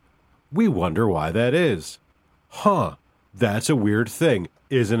happening? We wonder why that is. Huh. That's a weird thing,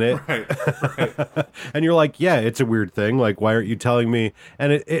 isn't it? Right. And you're like, yeah, it's a weird thing. Like, why aren't you telling me?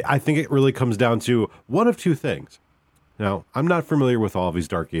 And I think it really comes down to one of two things. Now, I'm not familiar with all of these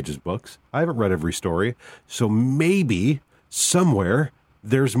Dark Ages books. I haven't read every story. So maybe somewhere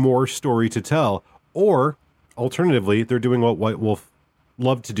there's more story to tell. Or, alternatively, they're doing what White Wolf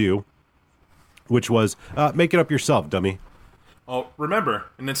loved to do, which was make it up yourself, dummy. Oh, remember,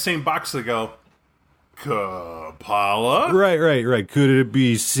 in that same box they go, Kapala? Right. Could it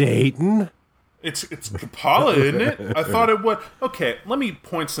be Satan? It's Kapala, isn't it? I thought it would. Okay, let me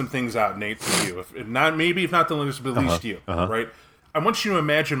point some things out, Nate, to you. If not the listeners, but at least you, right? I want you to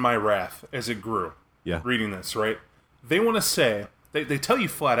imagine my wrath as it grew. Yeah. Reading this, right? They want to say, they tell you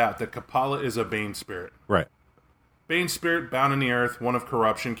flat out that Kapala is a Bane spirit. Right. Bane spirit, bound in the earth, one of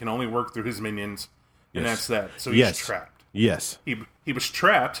corruption, can only work through his minions, and that's that. So he's trapped. Yes. He was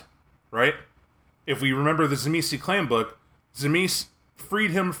trapped, right? If we remember the Tzimisce clan book, Tzimisce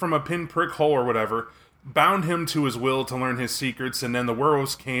freed him from a pinprick hole or whatever, bound him to his will to learn his secrets, and then the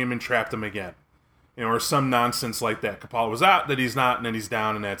werewolves came and trapped him again. Or some nonsense like that. Kapala was out, that he's not, and then he's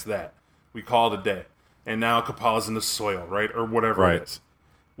down, and that's that. We call it a day. And now Kapala's in the soil, right? Or whatever it is.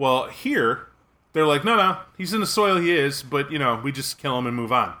 Well, here, they're like, no, he's in the soil, he is, but, we just kill him and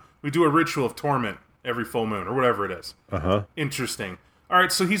move on. We do a ritual of torment every full moon, or whatever it is. Uh-huh. Interesting. All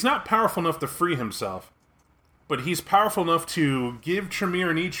right, so he's not powerful enough to free himself, but he's powerful enough to give Tremere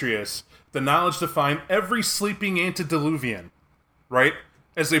and Atreus the knowledge to find every sleeping antediluvian, right?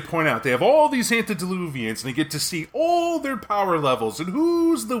 As they point out, they have all these antediluvians, and they get to see all their power levels and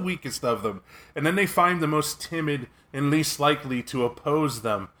who's the weakest of them. And then they find the most timid and least likely to oppose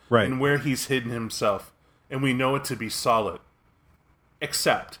them, right, and where he's hidden himself. And we know it to be Solid.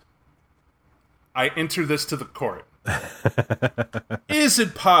 Except, I enter this to the court. Is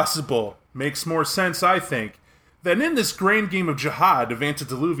it possible, makes more sense, I think, that in this grand game of jihad of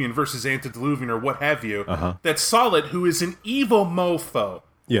antediluvian versus antediluvian or what have you, that Solid, who is an evil mofo,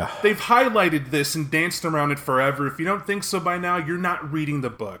 they've highlighted this and danced around it forever. If you don't think so by now, you're not reading the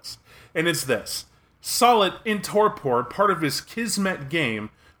books. And it's this. Solid, in Torpor, part of his Kismet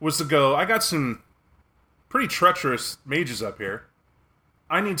game was to go, I got some pretty treacherous mages up here.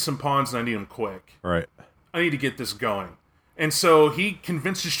 I need some pawns and I need them quick. Right. I need to get this going. And so he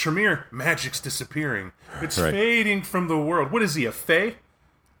convinces Tremere, magic's disappearing. It's fading from the world. What is he, a fae?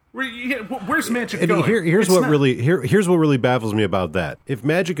 Where's magic going? Here's what really baffles me about that. If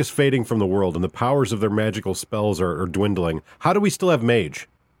magic is fading from the world and the powers of their magical spells are dwindling, how do we still have mage?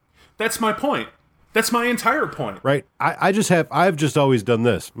 That's my point. That's my entire point. Right. I've just always done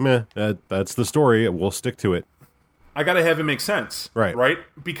this. That's the story. We'll stick to it. I got to have it make sense. Right. Right?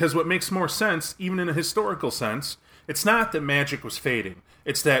 Because what makes more sense, even in a historical sense, it's not that magic was fading.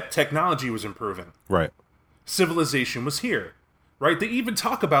 It's that technology was improving. Right. Civilization was here. Right? They even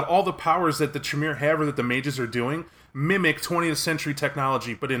talk about all the powers that the Tremere have or that the mages are doing mimic 20th century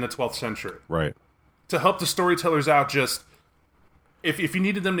technology, but in the 12th century. Right. To help the storytellers out, just if you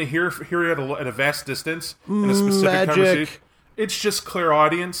needed them to hear it at a vast distance in a specific conversation, it's just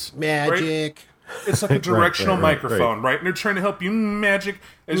clairaudience. Magic. Right? It's like a directional microphone, right? And they're trying to help you, magic,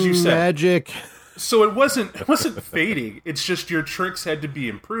 as you said. Magic. So it wasn't fading. It's just your tricks had to be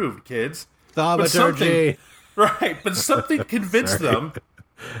improved, kids. Thaumaturgy. Right, but something convinced them.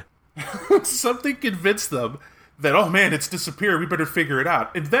 Something convinced them that, oh man, it's disappeared. We better figure it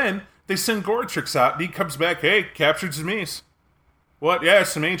out. And then they send Goratrix out, and he comes back. Hey, captured some Mies. What? Yeah,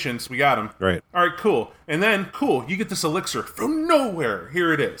 some ancients. We got them. Right. All right, cool. And then, cool, you get this elixir from nowhere.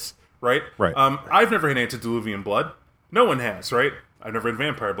 Here it is. Right? Right. I've never had antediluvian blood. No one has, right? I've never had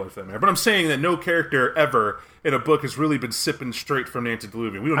vampire blood for that matter. But I'm saying that no character ever in a book has really been sipping straight from the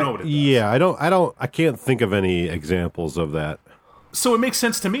antediluvian. We don't know what it does. Yeah, I can't think of any examples of that. So it makes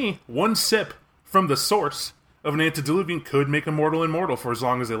sense to me. One sip from the source of an antediluvian could make a mortal immortal for as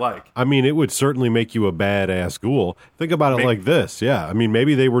long as they like. I mean, it would certainly make you a badass ghoul. Think about it like this. Yeah, I mean,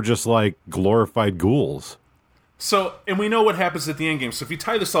 maybe they were just like glorified ghouls. So, and we know what happens at the end game. So if you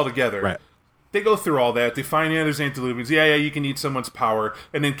tie this all together, right, they go through all that. They find, there's antediluvians. Yeah, you can eat someone's power.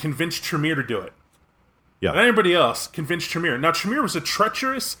 And then convince Tremere to do it. Yeah. And anybody else convinced Tremere. Now, Tremere was a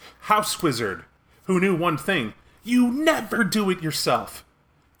treacherous house wizard who knew one thing. You never do it yourself.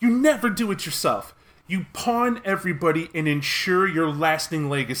 You never do it yourself. You pawn everybody and ensure your lasting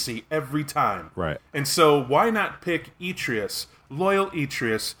legacy every time. Right. And so why not pick Atreus, loyal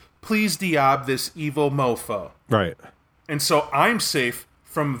Atreus, please Diab this evil mofo. Right. And so I'm safe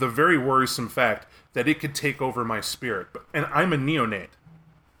from the very worrisome fact that it could take over my spirit. And I'm a neonate.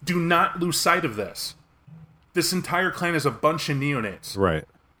 Do not lose sight of this. This entire clan is a bunch of neonates. Right.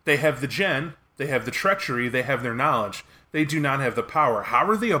 They have the gen, they have the treachery, they have their knowledge. They do not have the power. How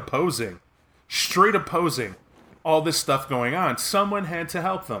are they opposing? Straight opposing all this stuff going on. Someone had to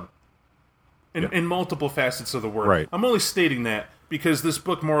help them. In multiple facets of the word. Right. I'm only stating that because this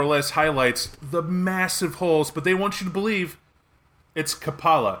book more or less highlights the massive holes, but they want you to believe it's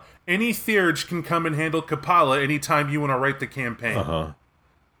Kapala. Any theurge can come and handle Kapala anytime you want to write the campaign. Uh-huh.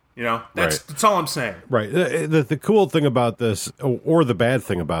 You know, that's all I'm saying. Right. The cool thing about this, or the bad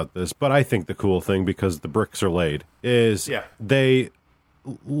thing about this, but I think the cool thing, because the bricks are laid, is they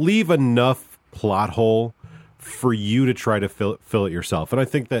leave enough plot hole for you to try to fill it yourself. And I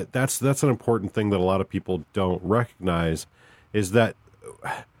think that's an important thing that a lot of people don't recognize, is that,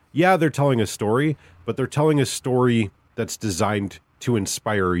 they're telling a story, but they're telling a story that's designed to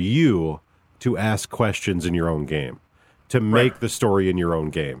inspire you to ask questions in your own game, to make the story in your own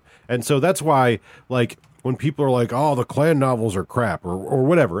game. And so that's why, like, when people are like, oh, the clan novels are crap, or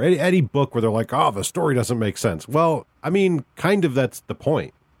whatever, any book where they're like, oh, the story doesn't make sense. Well, I mean, kind of that's the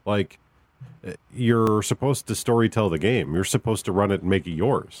point. Like, you're supposed to storytell the game. You're supposed to run it and make it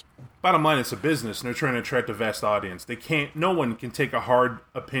yours. Bottom line, it's a business, and they're trying to attract a vast audience. No one can take a hard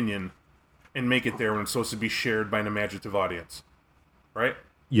opinion and make it there when it's supposed to be shared by an imaginative audience. Right?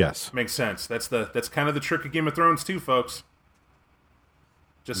 Yes. Makes sense. That's kind of the trick of Game of Thrones too, folks.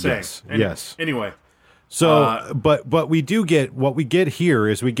 Just saying. Yes. Anyway. So, but we do get, what we get here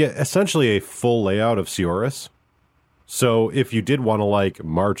is we get essentially a full layout of Sioris. So if you did want to like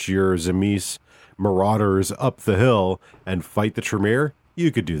march your Zemis marauders up the hill and fight the Tremere,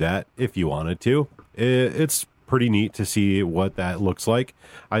 you could do that if you wanted to. It's pretty neat to see what that looks like.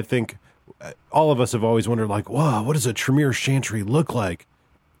 I think all of us have always wondered, like, wow, what does a Tremere chantry look like?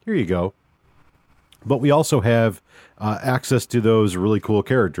 Here you go. But we also have access to those really cool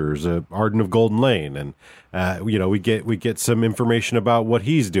characters, Arden of Golden Lane, and we get some information about what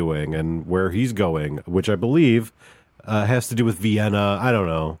he's doing and where he's going, which I believe has to do with Vienna. I don't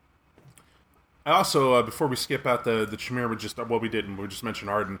know. I also, before we skip out the Tremere, we just mentioned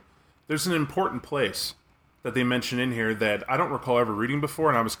Arden. There's an important place that they mention in here that I don't recall ever reading before,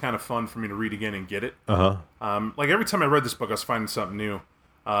 and it was kind of fun for me to read again and get it. Like every time I read this book, I was finding something new.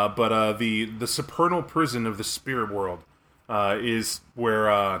 But the supernal prison of the spirit world is where.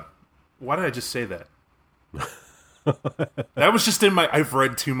 Why did I just say that? That was just in my. I've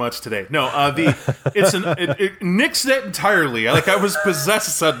read too much today. No, it nixed that entirely. Like I was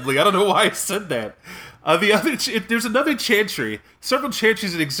possessed suddenly. I don't know why I said that. There's another chantry. Several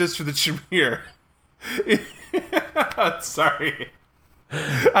chantries that exist for the Tremere. Sorry,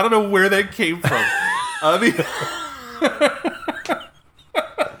 I don't know where that came from.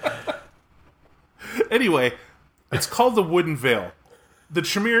 Anyway, it's called the Wooden Veil. The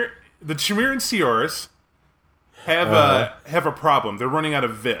Tremere and Sioris have a problem. They're running out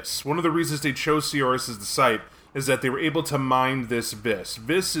of vis. One of the reasons they chose Sioris as the site is that they were able to mine this vis.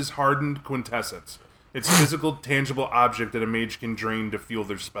 Vis is hardened quintessence. It's a physical, tangible object that a mage can drain to fuel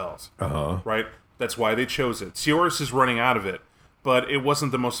their spells. Right? That's why they chose it. Sioris is running out of it, but it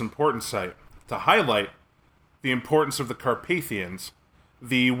wasn't the most important site. To highlight the importance of the Carpathians,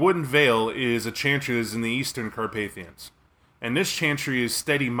 the Wooden Veil is a chantry that is in the Eastern Carpathians. And this chantry is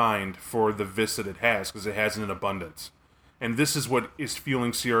steady mined for the vis that it has, because it has it in abundance. And this is what is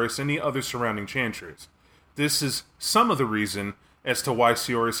fueling Sioris and the other surrounding chantries. This is some of the reason as to why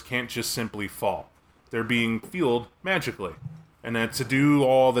Sioris can't just simply fall. They're being fueled magically. And that to do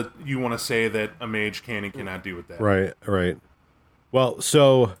all that you want to say that a mage can and cannot do with that. Right. Well,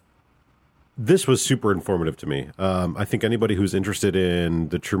 so this was super informative to me. I think anybody who's interested in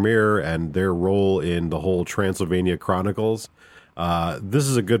the Tremere and their role in the whole Transylvania Chronicles, this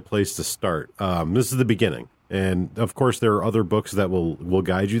is a good place to start. This is the beginning. And, of course, there are other books that will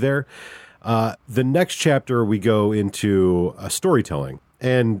guide you there. The next chapter, we go into storytelling.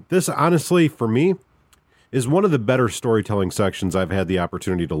 And this, honestly, for me, is one of the better storytelling sections I've had the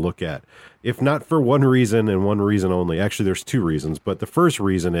opportunity to look at. If not for one reason and one reason only. Actually, there's two reasons. But the first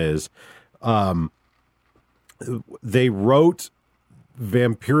reason is they wrote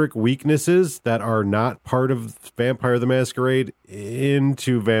vampiric weaknesses that are not part of Vampire the Masquerade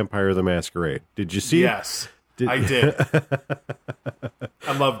into Vampire the Masquerade. Did you see? Yes, I did.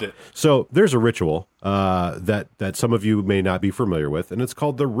 I loved it. So there's a ritual that some of you may not be familiar with, and it's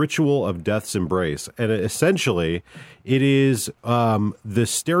called the Ritual of Death's Embrace. And essentially, it is the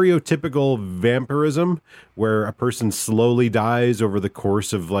stereotypical vampirism where a person slowly dies over the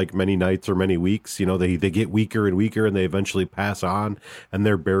course of like many nights or many weeks. You know, they get weaker and weaker, and they eventually pass on, and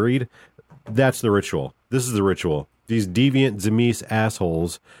they're buried. That's the ritual. This is the ritual. These deviant Zemis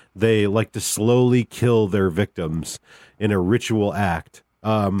assholes, they like to slowly kill their victims in a ritual act.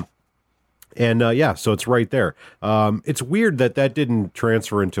 So it's right there. It's weird that didn't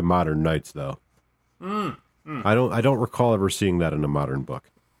transfer into modern nights, though. I don't recall ever seeing that in a modern book.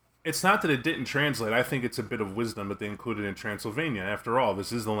 It's not that it didn't translate. I think it's a bit of wisdom that they included in Transylvania. After all,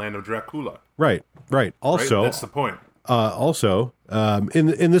 this is the land of Dracula. Right. Also, right? That's the point.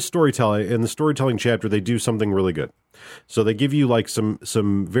 In the storytelling chapter, they do something really good. So they give you like some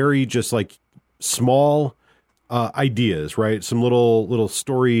very just like small ideas, right? Some little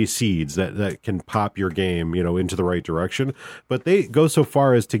story seeds that can pop your game, into the right direction. But they go so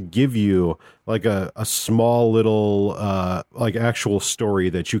far as to give you like a small little like actual story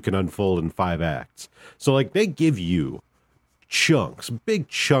that you can unfold in 5 acts. So like they give you big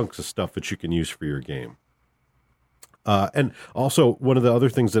chunks of stuff that you can use for your game. And also, one of the other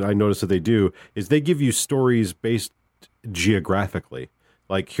things that I noticed that they do is they give you stories based geographically.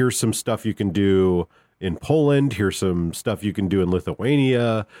 Like, here's some stuff you can do in Poland. Here's some stuff you can do in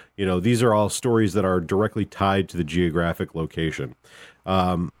Lithuania. These are all stories that are directly tied to the geographic location.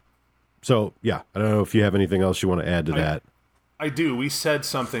 So, yeah, I don't know if you have anything else you want to add to that. I do. We said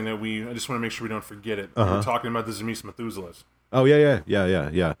something that I just want to make sure we don't forget it. We were talking about the Zemis Methuselahs. Oh, yeah.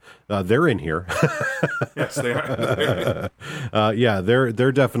 They're in here. Yes, they are. Yeah,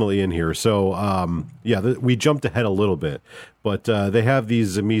 they're definitely in here. So, we jumped ahead a little bit, but they have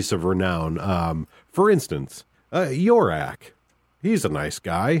these Zemis of renown. For instance, Yorak. He's a nice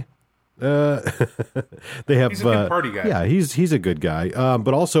guy. They have he's a good party guy. Yeah, he's a good guy.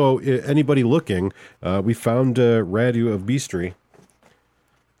 But also, anybody looking, we found Radu of Beastry.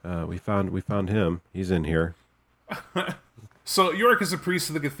 We found him. He's in here. So Yorick is a priest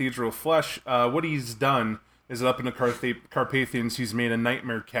of the Cathedral of Flesh. What he's done is that up in the Carpathians, he's made a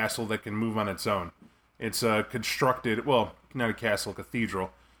nightmare castle that can move on its own. It's constructed, well, not a castle, a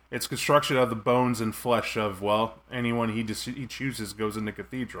cathedral. It's constructed out of the bones and flesh of, well, anyone he chooses goes in the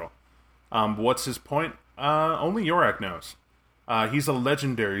cathedral. What's his point? Only Yorak knows. He's a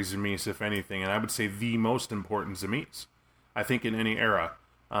legendary Zemis, if anything, and I would say the most important Zemis, I think, in any era.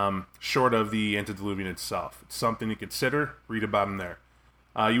 Short of the Antediluvian itself. It's something to consider. Read about him there.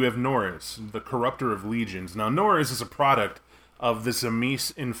 You have Norris, the corrupter of legions. Now, Norris is a product of the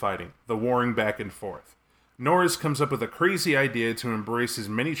Zemis infighting, the warring back and forth. Norris comes up with a crazy idea to embrace as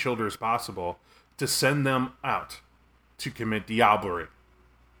many children as possible to send them out to commit diablerie.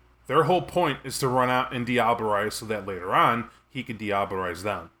 Their whole point is to run out and diablerize so that later on he can diablerize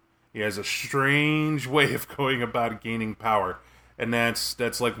them. He has a strange way of going about gaining power. And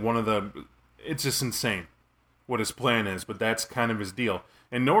that's like one of the... It's just insane what his plan is, but that's kind of his deal.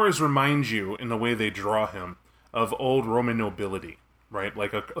 And Norris reminds you, in the way they draw him, of old Roman nobility, right?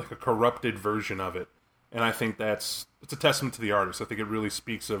 Like a corrupted version of it. And I think it's a testament to the artist. I think it really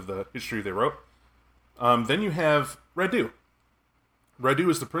speaks of the history they wrote. Then you have Radu. Radu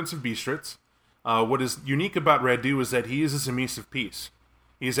is the Prince of Bistritz. What is unique about Radu is that he is a Zemis of peace.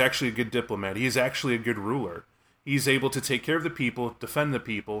 He is actually a good diplomat. He is actually a good ruler. He's able to take care of the people, defend the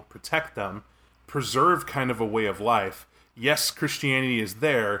people, protect them, preserve kind of a way of life. Yes, Christianity is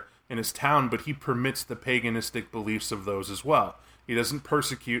there in his town, but he permits the paganistic beliefs of those as well. He doesn't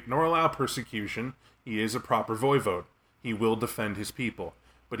persecute nor allow persecution. He is a proper voivode. He will defend his people.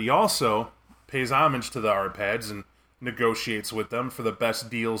 But he also pays homage to the Arpads and negotiates with them for the best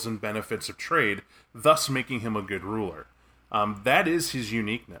deals and benefits of trade, thus making him a good ruler. That is his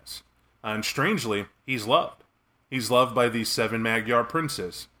uniqueness. And strangely, he's loved. He's loved by the 7 Magyar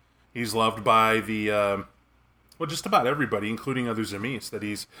princes. He's loved by the, just about everybody, including other Zemis. That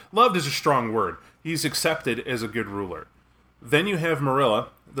he's loved is a strong word. He's accepted as a good ruler. Then you have Marilla,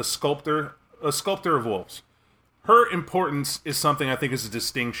 a sculptor of wolves. Her importance is something I think is a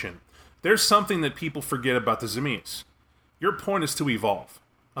distinction. There's something that people forget about the Zemis. Your point is to evolve.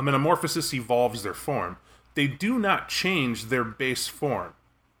 A metamorphosis evolves their form. They do not change their base form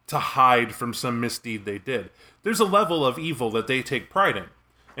to hide from some misdeed they did. There's a level of evil that they take pride in.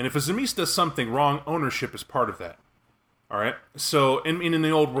 And if a Zemis does something wrong, ownership is part of that. Alright? So, in the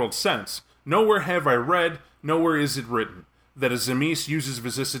old world sense, nowhere have I read, nowhere is it written, that a Zemis uses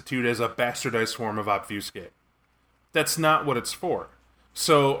vicissitude as a bastardized form of obfuscate. That's not what it's for.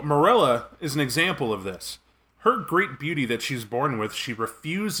 So, Morella is an example of this. Her great beauty that she's born with, she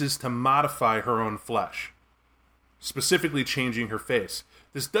refuses to modify her own flesh, specifically changing her face.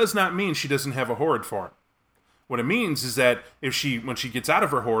 This does not mean she doesn't have a horrid form. What it means is that when she gets out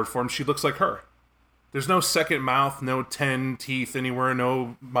of her horrid form, she looks like her. There's no second mouth, no 10 teeth anywhere,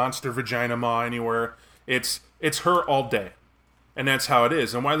 no monster vagina maw anywhere. It's her all day. And that's how it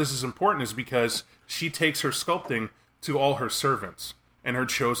is. And why this is important is because she takes her sculpting to all her servants. And her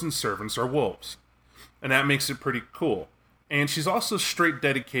chosen servants are wolves. And that makes it pretty cool. And she's also straight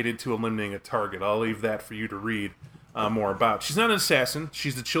dedicated to eliminating a target. I'll leave that for you to read more about. She's not an assassin.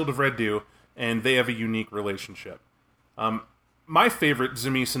 She's the Child of Radu, and they have a unique relationship. My favorite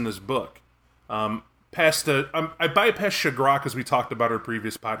Zemis in this book, I bypassed Chagra because we talked about her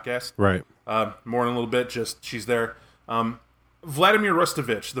previous podcast. Right. More in a little bit, just she's there. Vladimir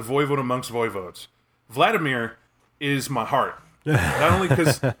Rustovich, the voivode amongst voivodes. Vladimir is my heart. Not only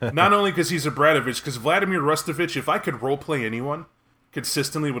because he's a Bradovich, because Vladimir Rustovich, if I could roleplay anyone,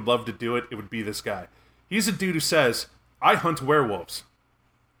 consistently would love to do it, it would be this guy. He's a dude who says, I hunt werewolves.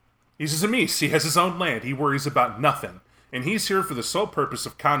 He's a Zemis. He has his own land. He worries about nothing. And he's here for the sole purpose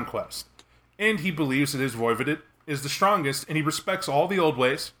of conquest. And he believes that his voivodate is the strongest, and he respects all the old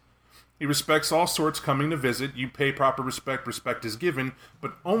ways. He respects all sorts coming to visit. You pay proper respect. Respect is given.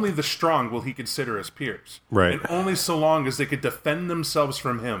 But only the strong will he consider as peers. Right. And only so long as they could defend themselves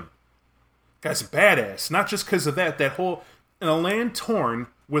from him. Guy's badass. Not just because of that whole... In a land torn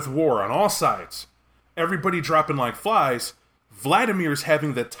with war on all sides, everybody dropping like flies, Vladimir's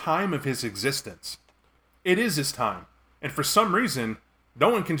having the time of his existence. It is his time. And for some reason, no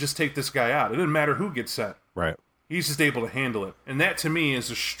one can just take this guy out. It doesn't matter who gets sent. Right. He's just able to handle it. And that, to me,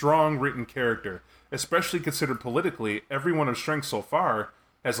 is a strong written character, especially considered politically. Every one of strength so far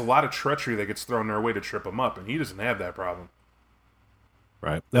has a lot of treachery that gets thrown their way to trip him up, and he doesn't have that problem.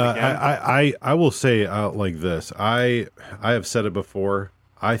 Right. I will say like this. I have said it before.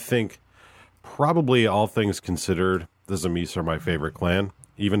 I think probably all things considered, the Zamis are my favorite clan,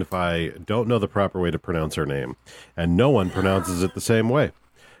 even if I don't know the proper way to pronounce her name. And no one pronounces it the same way.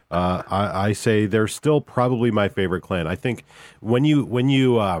 I say they're still probably my favorite clan. I think when you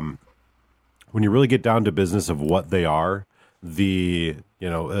really get down to business of what they are, the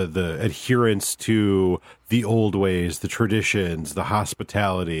adherence to the old ways, the traditions, the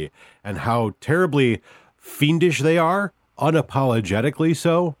hospitality, and how terribly fiendish they are, unapologetically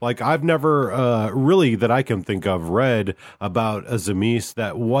so. Like, I've never really, that I can think of, read about a Zamis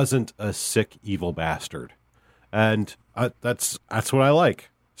that wasn't a sick, evil bastard. And that's what I like.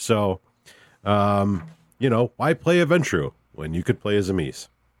 So, why play a Ventrue when you could play a Zamis?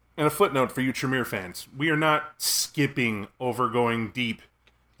 And a footnote for you Tremere fans. We are not skipping over going deep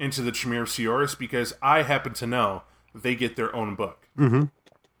into the Tremere Sioris because I happen to know they get their own book. Mm-hmm.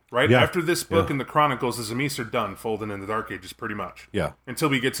 Right? Yeah. After this book and the Chronicles, the Zamis are done folding in the Dark Ages pretty much. Yeah. Until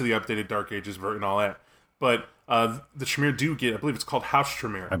we get to the updated Dark Ages and all that. But the Tremere do get, I believe it's called House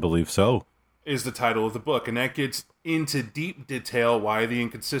Tremere. I believe so. Is the title of the book. And that gets into deep detail why the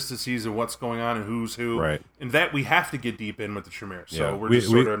inconsistencies and what's going on and who's who. Right. And that we have to get deep in with the Tremere. So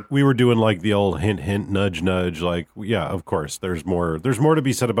we were doing like the old hint, hint, nudge, nudge. Like, yeah, of course. There's more to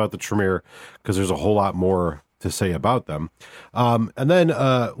be said about the Tremere because there's a whole lot more to say about them. And then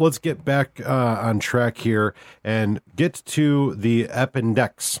let's get back on track here and get to the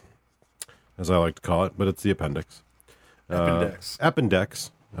appendix, as I like to call it, but it's the appendix.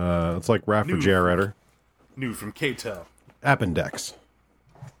 Appendix. It's like Raph or J.R. New from K-Tel. Appendix.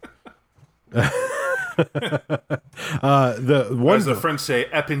 The one, as the French say,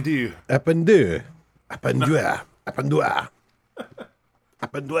 appendu. Appendu. Appendua. Appendua.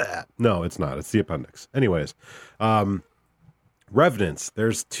 Appendua. No, it's not. It's the appendix. Anyways, Revenants.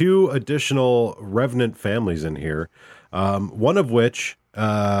 There's 2 additional Revenant families in here. One of which,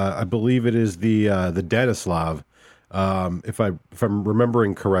 I believe it is the Danislav. If I'm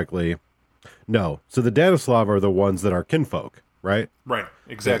remembering correctly. No. So the Danislav are the ones that are kinfolk, right? Right,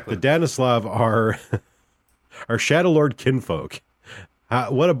 exactly. The Danislav are Shadowlord kinfolk.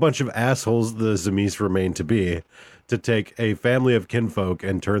 What a bunch of assholes the Zamis remain to be, to take a family of kinfolk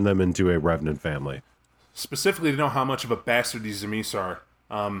and turn them into a Revenant family. Specifically to know how much of a bastard these Zamis are.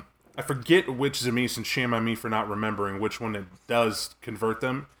 I forget which Zamis, and shame on me for not remembering which one it does convert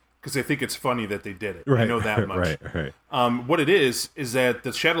them, because I think it's funny that they did it. Right, I know that much. Right. What it is that the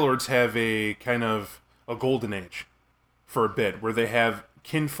Shadowlords have a kind of a golden age for a bit, where they have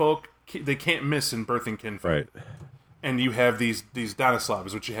kinfolk, they can't miss in birthing kinfolk. Right. And you have these Danislavs,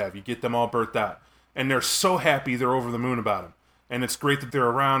 is what you have. You get them all birthed out. And they're so happy they're over the moon about them. And it's great that they're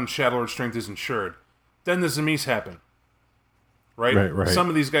around, Shadowlord strength is ensured. Then the Zamis happen. Right? Some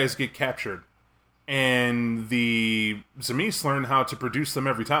of these guys get captured. And the Zamis learn how to produce them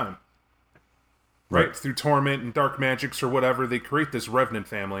every time. Right? Through torment and dark magics or whatever, they create this Revenant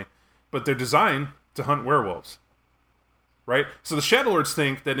family. But they're designed to hunt werewolves. Right? So the Shadowlords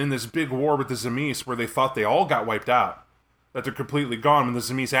think that in this big war with the Zamis, where they thought they all got wiped out, that they're completely gone when the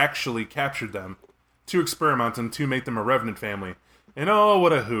Zamis actually captured them to experiment and to make them a Revenant family. And oh,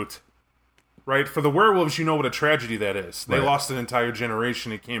 what a hoot. Right? For the werewolves, you know what a tragedy that is. They lost an entire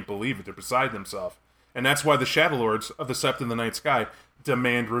generation and can't believe it. They're beside themselves. And that's why the Shadowlords of the Sept in the Night Sky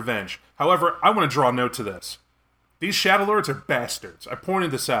demand revenge. However, I want to draw a note to this. These Shadowlords are bastards. I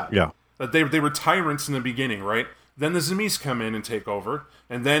pointed this out. Yeah. That they were tyrants in the beginning, right? Then the Zamis come in and take over.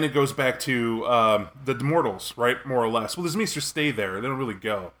 And then it goes back to the Mortals, right? More or less. Well, the Zamis just stay there. They don't really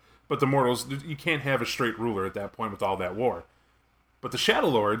go. But the Mortals, you can't have a straight ruler at that point with all that war. But the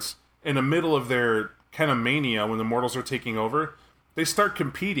Shadowlords, in the middle of their kind of mania when the Mortals are taking over, they start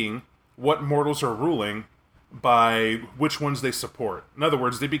competing what Mortals are ruling by which ones they support. In other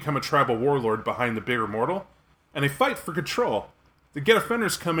words, they become a tribal warlord behind the bigger Mortal, and they fight for control. The Get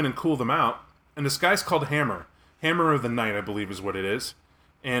Offenders come in and cool them out, and this guy's called Hammer. Hammer of the Night, I believe is what it is.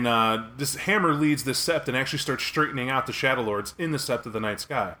 And this Hammer leads this Sept and actually starts straightening out the Shadowlords in the Sept of the Night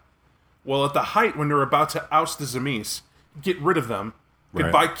Sky. Well, at the height, when they're about to oust the Zamis, get rid of them,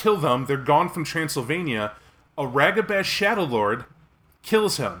 goodbye, kill them, they're gone from Transylvania, a Ragabash Shadowlord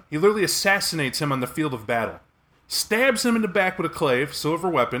kills him. He literally assassinates him on the field of battle. Stabs him in the back with a clave, silver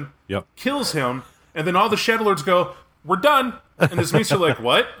weapon, kills him, and then all the Shadowlords go, "We're done." And the Zamis are like,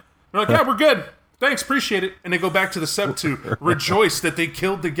 "What?" They're like, "Yeah, we're good. Thanks, appreciate it." And they go back to the Sept to rejoice that they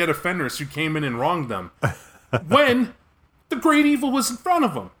killed the Get Offenders who came in and wronged them. when the great evil was in front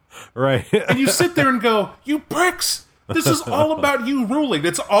of them. Right. And you sit there and go, you pricks! This is all about you ruling.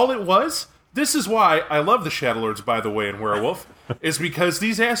 That's all it was. This is why I love the Shadowlords, by the way, in Werewolf, is because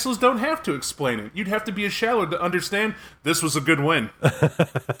these assholes don't have to explain it. You'd have to be a Shadowlord to understand this was a good win.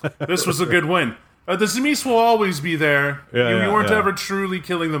 This was a good win. The Zemis will always be there. You weren't ever truly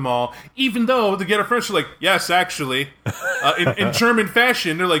killing them all. Even though the Get French are like, yes, actually. In German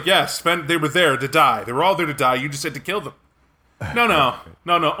fashion, they're like, yes, they were there to die. They were all there to die. You just had to kill them. No.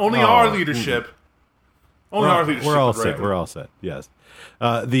 Only our leadership. Only our leadership. We're all set. We're all set. Yes.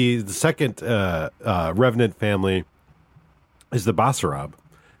 The second Revenant family is the Basarab.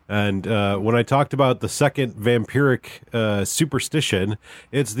 And when I talked about the second vampiric superstition,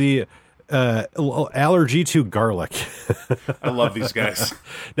 it's the allergy to garlic. I love these guys.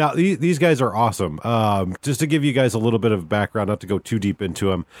 Now, these guys are awesome. Just to give you guys a little bit of background, not to go too deep into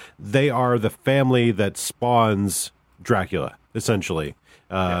them, they are the family that spawns Dracula, essentially.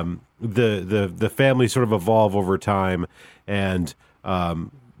 The family sort of evolve over time, and the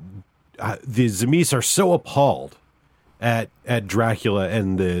Zemis are so appalled at Dracula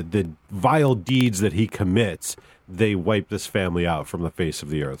and the vile deeds that he commits, they wipe this family out from the face of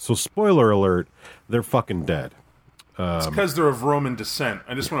the earth. So, spoiler alert, they're fucking dead. It's because they're of Roman descent.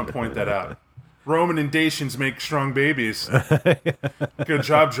 I just want to point that out. Roman and Dacians make strong babies. Good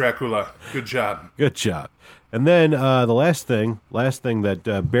job, Dracula. Good job. Good job. And then the last thing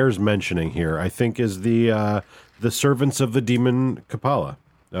that bears mentioning here, I think, is the servants of the demon Kapala,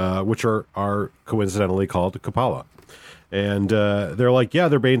 which are coincidentally called Kapala. And they're like, yeah,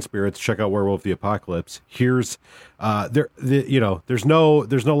 they're Bane spirits. Check out Werewolf the Apocalypse. Here's, there's no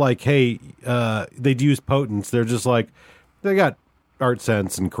like, hey, they'd use potence. They're just like, they got art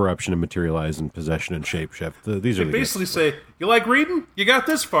sense and corruption and materialize and possession and shapeshift. These are the basically guys. Say, you like reading? You got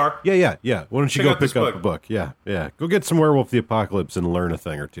this far. Yeah. Why don't you go pick up a book? Yeah. Go get some Werewolf the Apocalypse and learn a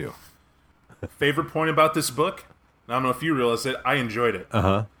thing or two. Favorite point about this book? I don't know if you realize it. I enjoyed it.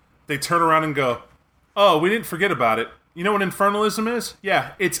 They turn around and go, oh, we didn't forget about it. You know what infernalism is?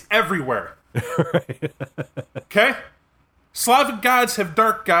 Yeah, it's everywhere. Okay? Slavic gods have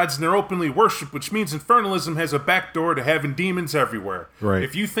dark gods and they're openly worshipped, which means infernalism has a backdoor to having demons everywhere. Right.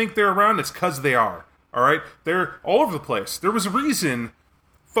 If you think they're around, it's because they are. All right? They're all over the place. There was a reason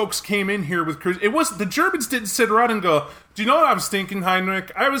folks came in here with... It wasn't... The Germans didn't sit around and go, do you know what I was thinking,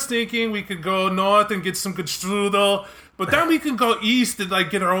 Heinrich? I was thinking we could go north and get some good strudel, but then we can go east and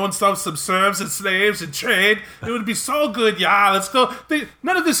like get our own stuff, some serfs and slaves and trade. It would be so good. Yeah, let's go.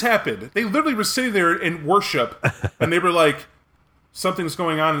 None of this happened. They literally were sitting there in worship, and they were like, something's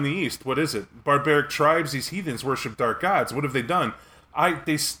going on in the east. What is it? Barbaric tribes, these heathens worship dark gods. What have they done?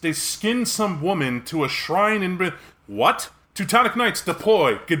 They skinned some woman to a shrine in... What? Teutonic Knights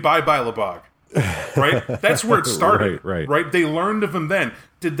deploy. Goodbye, Bilabog. Right? That's where it started. Right? They learned of them then.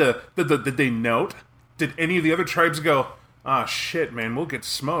 Did they note? Did any of the other tribes go, shit, man, we'll get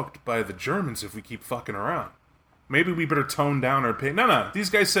smoked by the Germans if we keep fucking around. Maybe we better tone down our pain. No.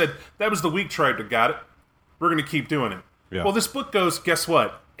 These guys said, that was the weak tribe that got it. We're going to keep doing it. Yeah. Well, this book goes, guess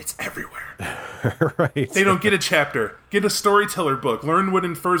what? It's everywhere. Right. They don't get a chapter. Get a storyteller book. Learn what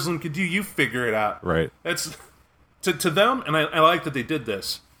Inferzlum could do. You figure it out. Right. That's... To them, and I like that they did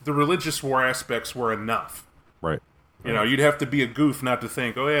this, the religious war aspects were enough. Right. You know, you'd have to be a goof not to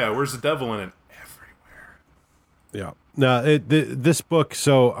think, oh yeah, where's the devil in it? Everywhere. Yeah. Now, this book,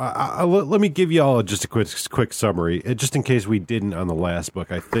 so let me give you all just a quick summary, just in case we didn't on the last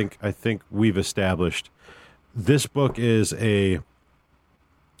book. I think we've established this book is a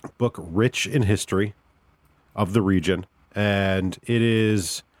book rich in history of the region, and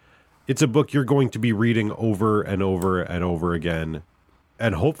it's a book you're going to be reading over and over and over again,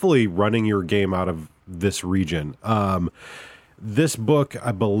 and hopefully running your game out of this region. This book,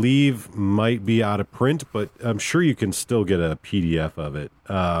 I believe, might be out of print, but I'm sure you can still get a PDF of it.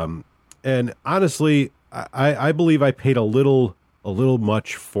 And honestly, I believe I paid a little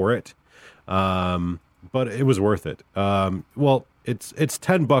much for it, but it was worth it. Well, it's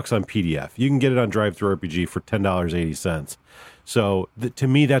 $10 on PDF. You can get it on DriveThruRPG for $10.80. So to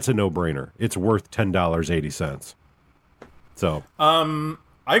me, that's a no-brainer. It's worth $10.80. So I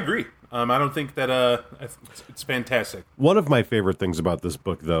agree. I don't think that it's fantastic. One of my favorite things about this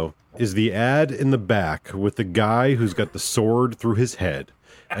book, though, is the ad in the back with the guy who's got the sword through his head,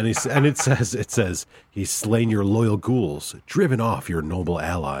 and it says he's slain your loyal ghouls, driven off your noble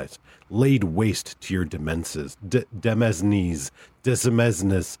allies, laid waste to your Demesnes,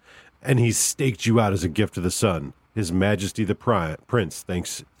 and he's staked you out as a gift to the sun. His Majesty the Prince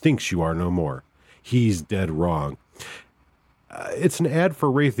thinks you are no more. He's dead wrong. It's an ad for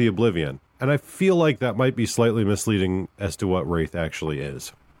Wraith the Oblivion. And I feel like that might be slightly misleading as to what Wraith actually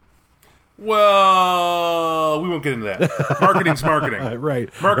is. Well, we won't get into that. Marketing's marketing. Right.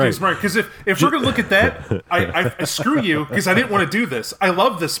 Marketing's marketing. Because if we're going to look at that, I screw you, because I didn't want to do this. I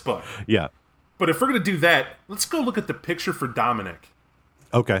love this book. Yeah. But if we're going to do that, let's go look at the picture for Dominic.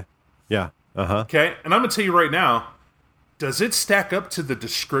 Okay. Yeah. Uh-huh. Okay? And I'm going to tell you right now, does it stack up to the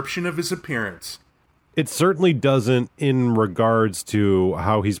description of his appearance? It certainly doesn't in regards to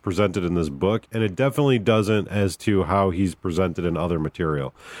how he's presented in this book, and it definitely doesn't as to how he's presented in other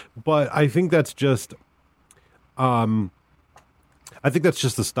material. But I think that's just the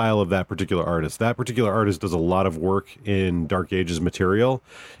style of that particular artist. That particular artist does a lot of work in Dark Ages material,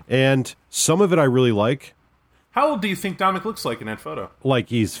 and some of it I really like. How old do you think Dominic looks like in that photo? Like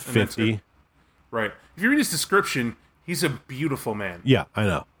he's 50. Right. If you read his description, he's a beautiful man. Yeah, I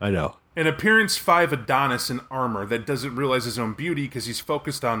know. An appearance 5 Adonis in armor that doesn't realize his own beauty because he's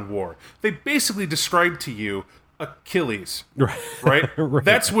focused on war. They basically describe to you Achilles, right? Right.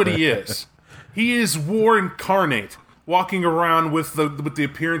 That's what he is. He is war incarnate, walking around with the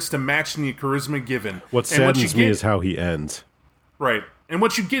appearance to match the charisma given. What saddens me is how he ends. Right. And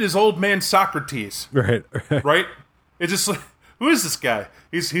what you get is old man Socrates. Right. Right? It's just like, who is this guy?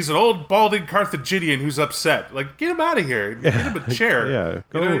 He's an old balding Carthaginian who's upset. Like, get him out of here. Get him a chair. Yeah,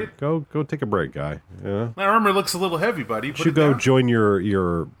 go take a break, guy. Yeah. My armor looks a little heavy, buddy. You should go join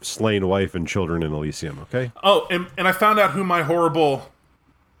your slain wife and children in Elysium, okay? Oh, and I found out who my horrible,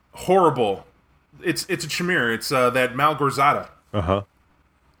 it's a Chimera. It's that Malgorzata. Uh-huh.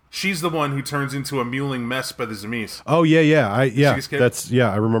 She's the one who turns into a mewling mess by the Zemis. Oh, yeah.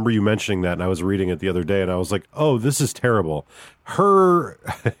 I remember you mentioning that, and I was reading it the other day, and I was like, oh, this is terrible.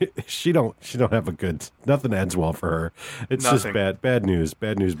 She don't have a good, nothing ends well for her. It's Nothing. just bad news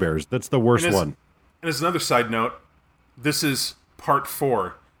bears. That's the worst one. And as another side note, this is part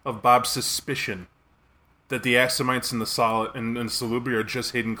 4 of Bob's suspicion that the Assamites and the Salubri are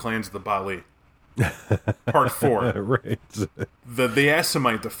just hidden clans of the Bali. Part 4. Right. The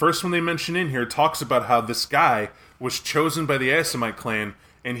Assamite, the first one they mention in here, talks about how this guy was chosen by the Assamite clan,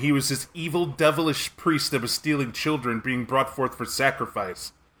 and he was this evil, devilish priest that was stealing children being brought forth for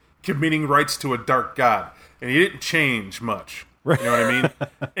sacrifice, committing rites to a dark god, and he didn't change much. You know what I mean?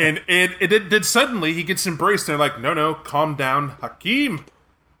 And it suddenly he gets embraced, and they're like, no, calm down, Hakim.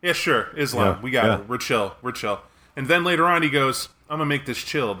 Yeah, sure, Islam, we got it, we're chill. And then later on he goes, I'm gonna make this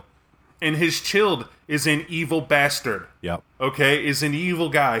chilled. And his chilled is an evil bastard. Yep. Okay? Is an evil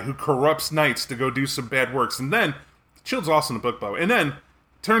guy who corrupts knights to go do some bad works. And then, Chilled's also in the book, by the way. And then,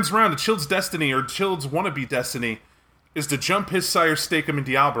 turns around to Chilled's destiny, or Chilled's wannabe destiny, is to jump his sire, stake him, and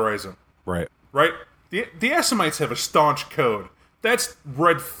diabolarize him. Right. Right? The Assamites have a staunch code. That's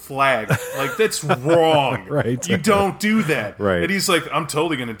red flag. Like, that's wrong. Right. You don't do that. Right. And he's like, I'm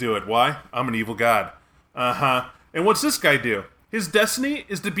totally going to do it. Why? I'm an evil god. Uh-huh. And what's this guy do? His destiny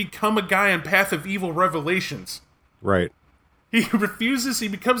is to become a guy on path of evil revelations. Right. He refuses, he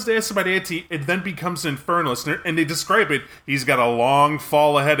becomes the Assamite Anti, and then becomes an Infernalist. And they describe it, he's got a long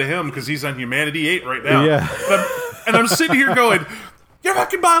fall ahead of him, because he's on Humanity 8 right now. Yeah. And I'm sitting here going, you're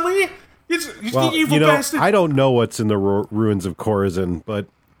fucking Bali? You're the evil bastard. I don't know what's in the ruins of Khorasan, but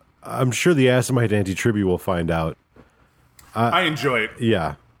I'm sure the Assamite Anti-Tribute will find out. I enjoy it.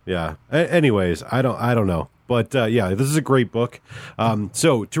 Yeah. Anyways, I don't know. But, this is a great book.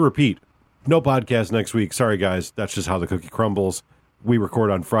 So, to repeat, no podcast next week. Sorry, guys. That's just how the cookie crumbles. We record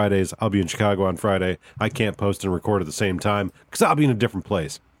on Fridays. I'll be in Chicago on Friday. I can't post and record at the same time because I'll be in a different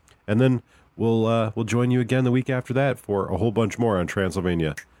place. And then we'll join you again the week after that for a whole bunch more on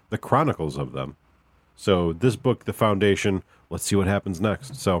Transylvania, the chronicles of them. So, this book, The Foundation, let's see what happens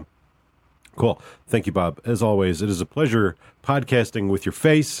next. So, cool. Thank you, Bob. As always, it is a pleasure podcasting with your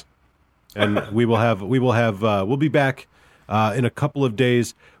face. And we'll be back in a couple of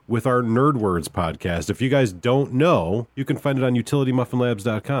days with our Nerd Words podcast. If you guys don't know, you can find it on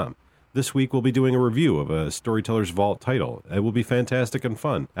utilitymuffinlabs.com. This week we'll be doing a review of a Storyteller's Vault title. It will be fantastic and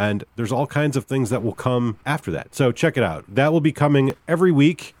fun. And there's all kinds of things that will come after that. So check it out. That will be coming every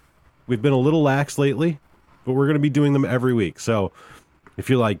week. We've been a little lax lately, but we're going to be doing them every week. So if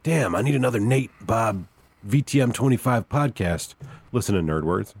you're like, damn, I need another Nate Bob VTM 25 podcast, listen to Nerd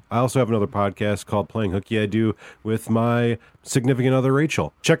Words. I also have another podcast called Playing Hooky I Do with my significant other,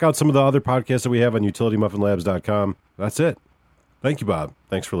 Rachel. Check out some of the other podcasts that we have on utilitymuffinlabs.com. That's it. Thank you, Bob.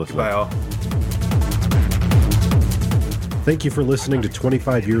 Thanks for listening. Bye, all. Thank you for listening to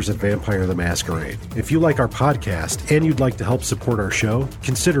 25 Years of Vampire the Masquerade. If you like our podcast and you'd like to help support our show,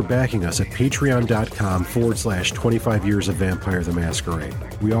 consider backing us at patreon.com/25 Years of Vampire the Masquerade.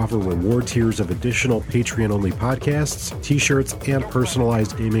 We offer reward tiers of additional Patreon-only podcasts, t-shirts, and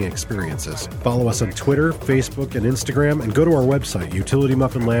personalized gaming experiences. Follow us on Twitter, Facebook, and Instagram, and go to our website,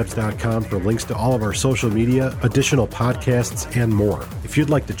 utilitymuffinlabs.com, for links to all of our social media, additional podcasts, and more. If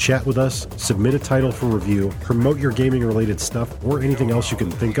you'd like to chat with us, submit a title for review, promote your gaming-related stuff, or anything else you can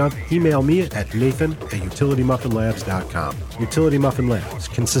think of, email me at nathan@utilitymuffinlabs.com. Utility Muffin Labs,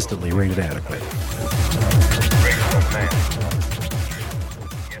 consistently rated adequate.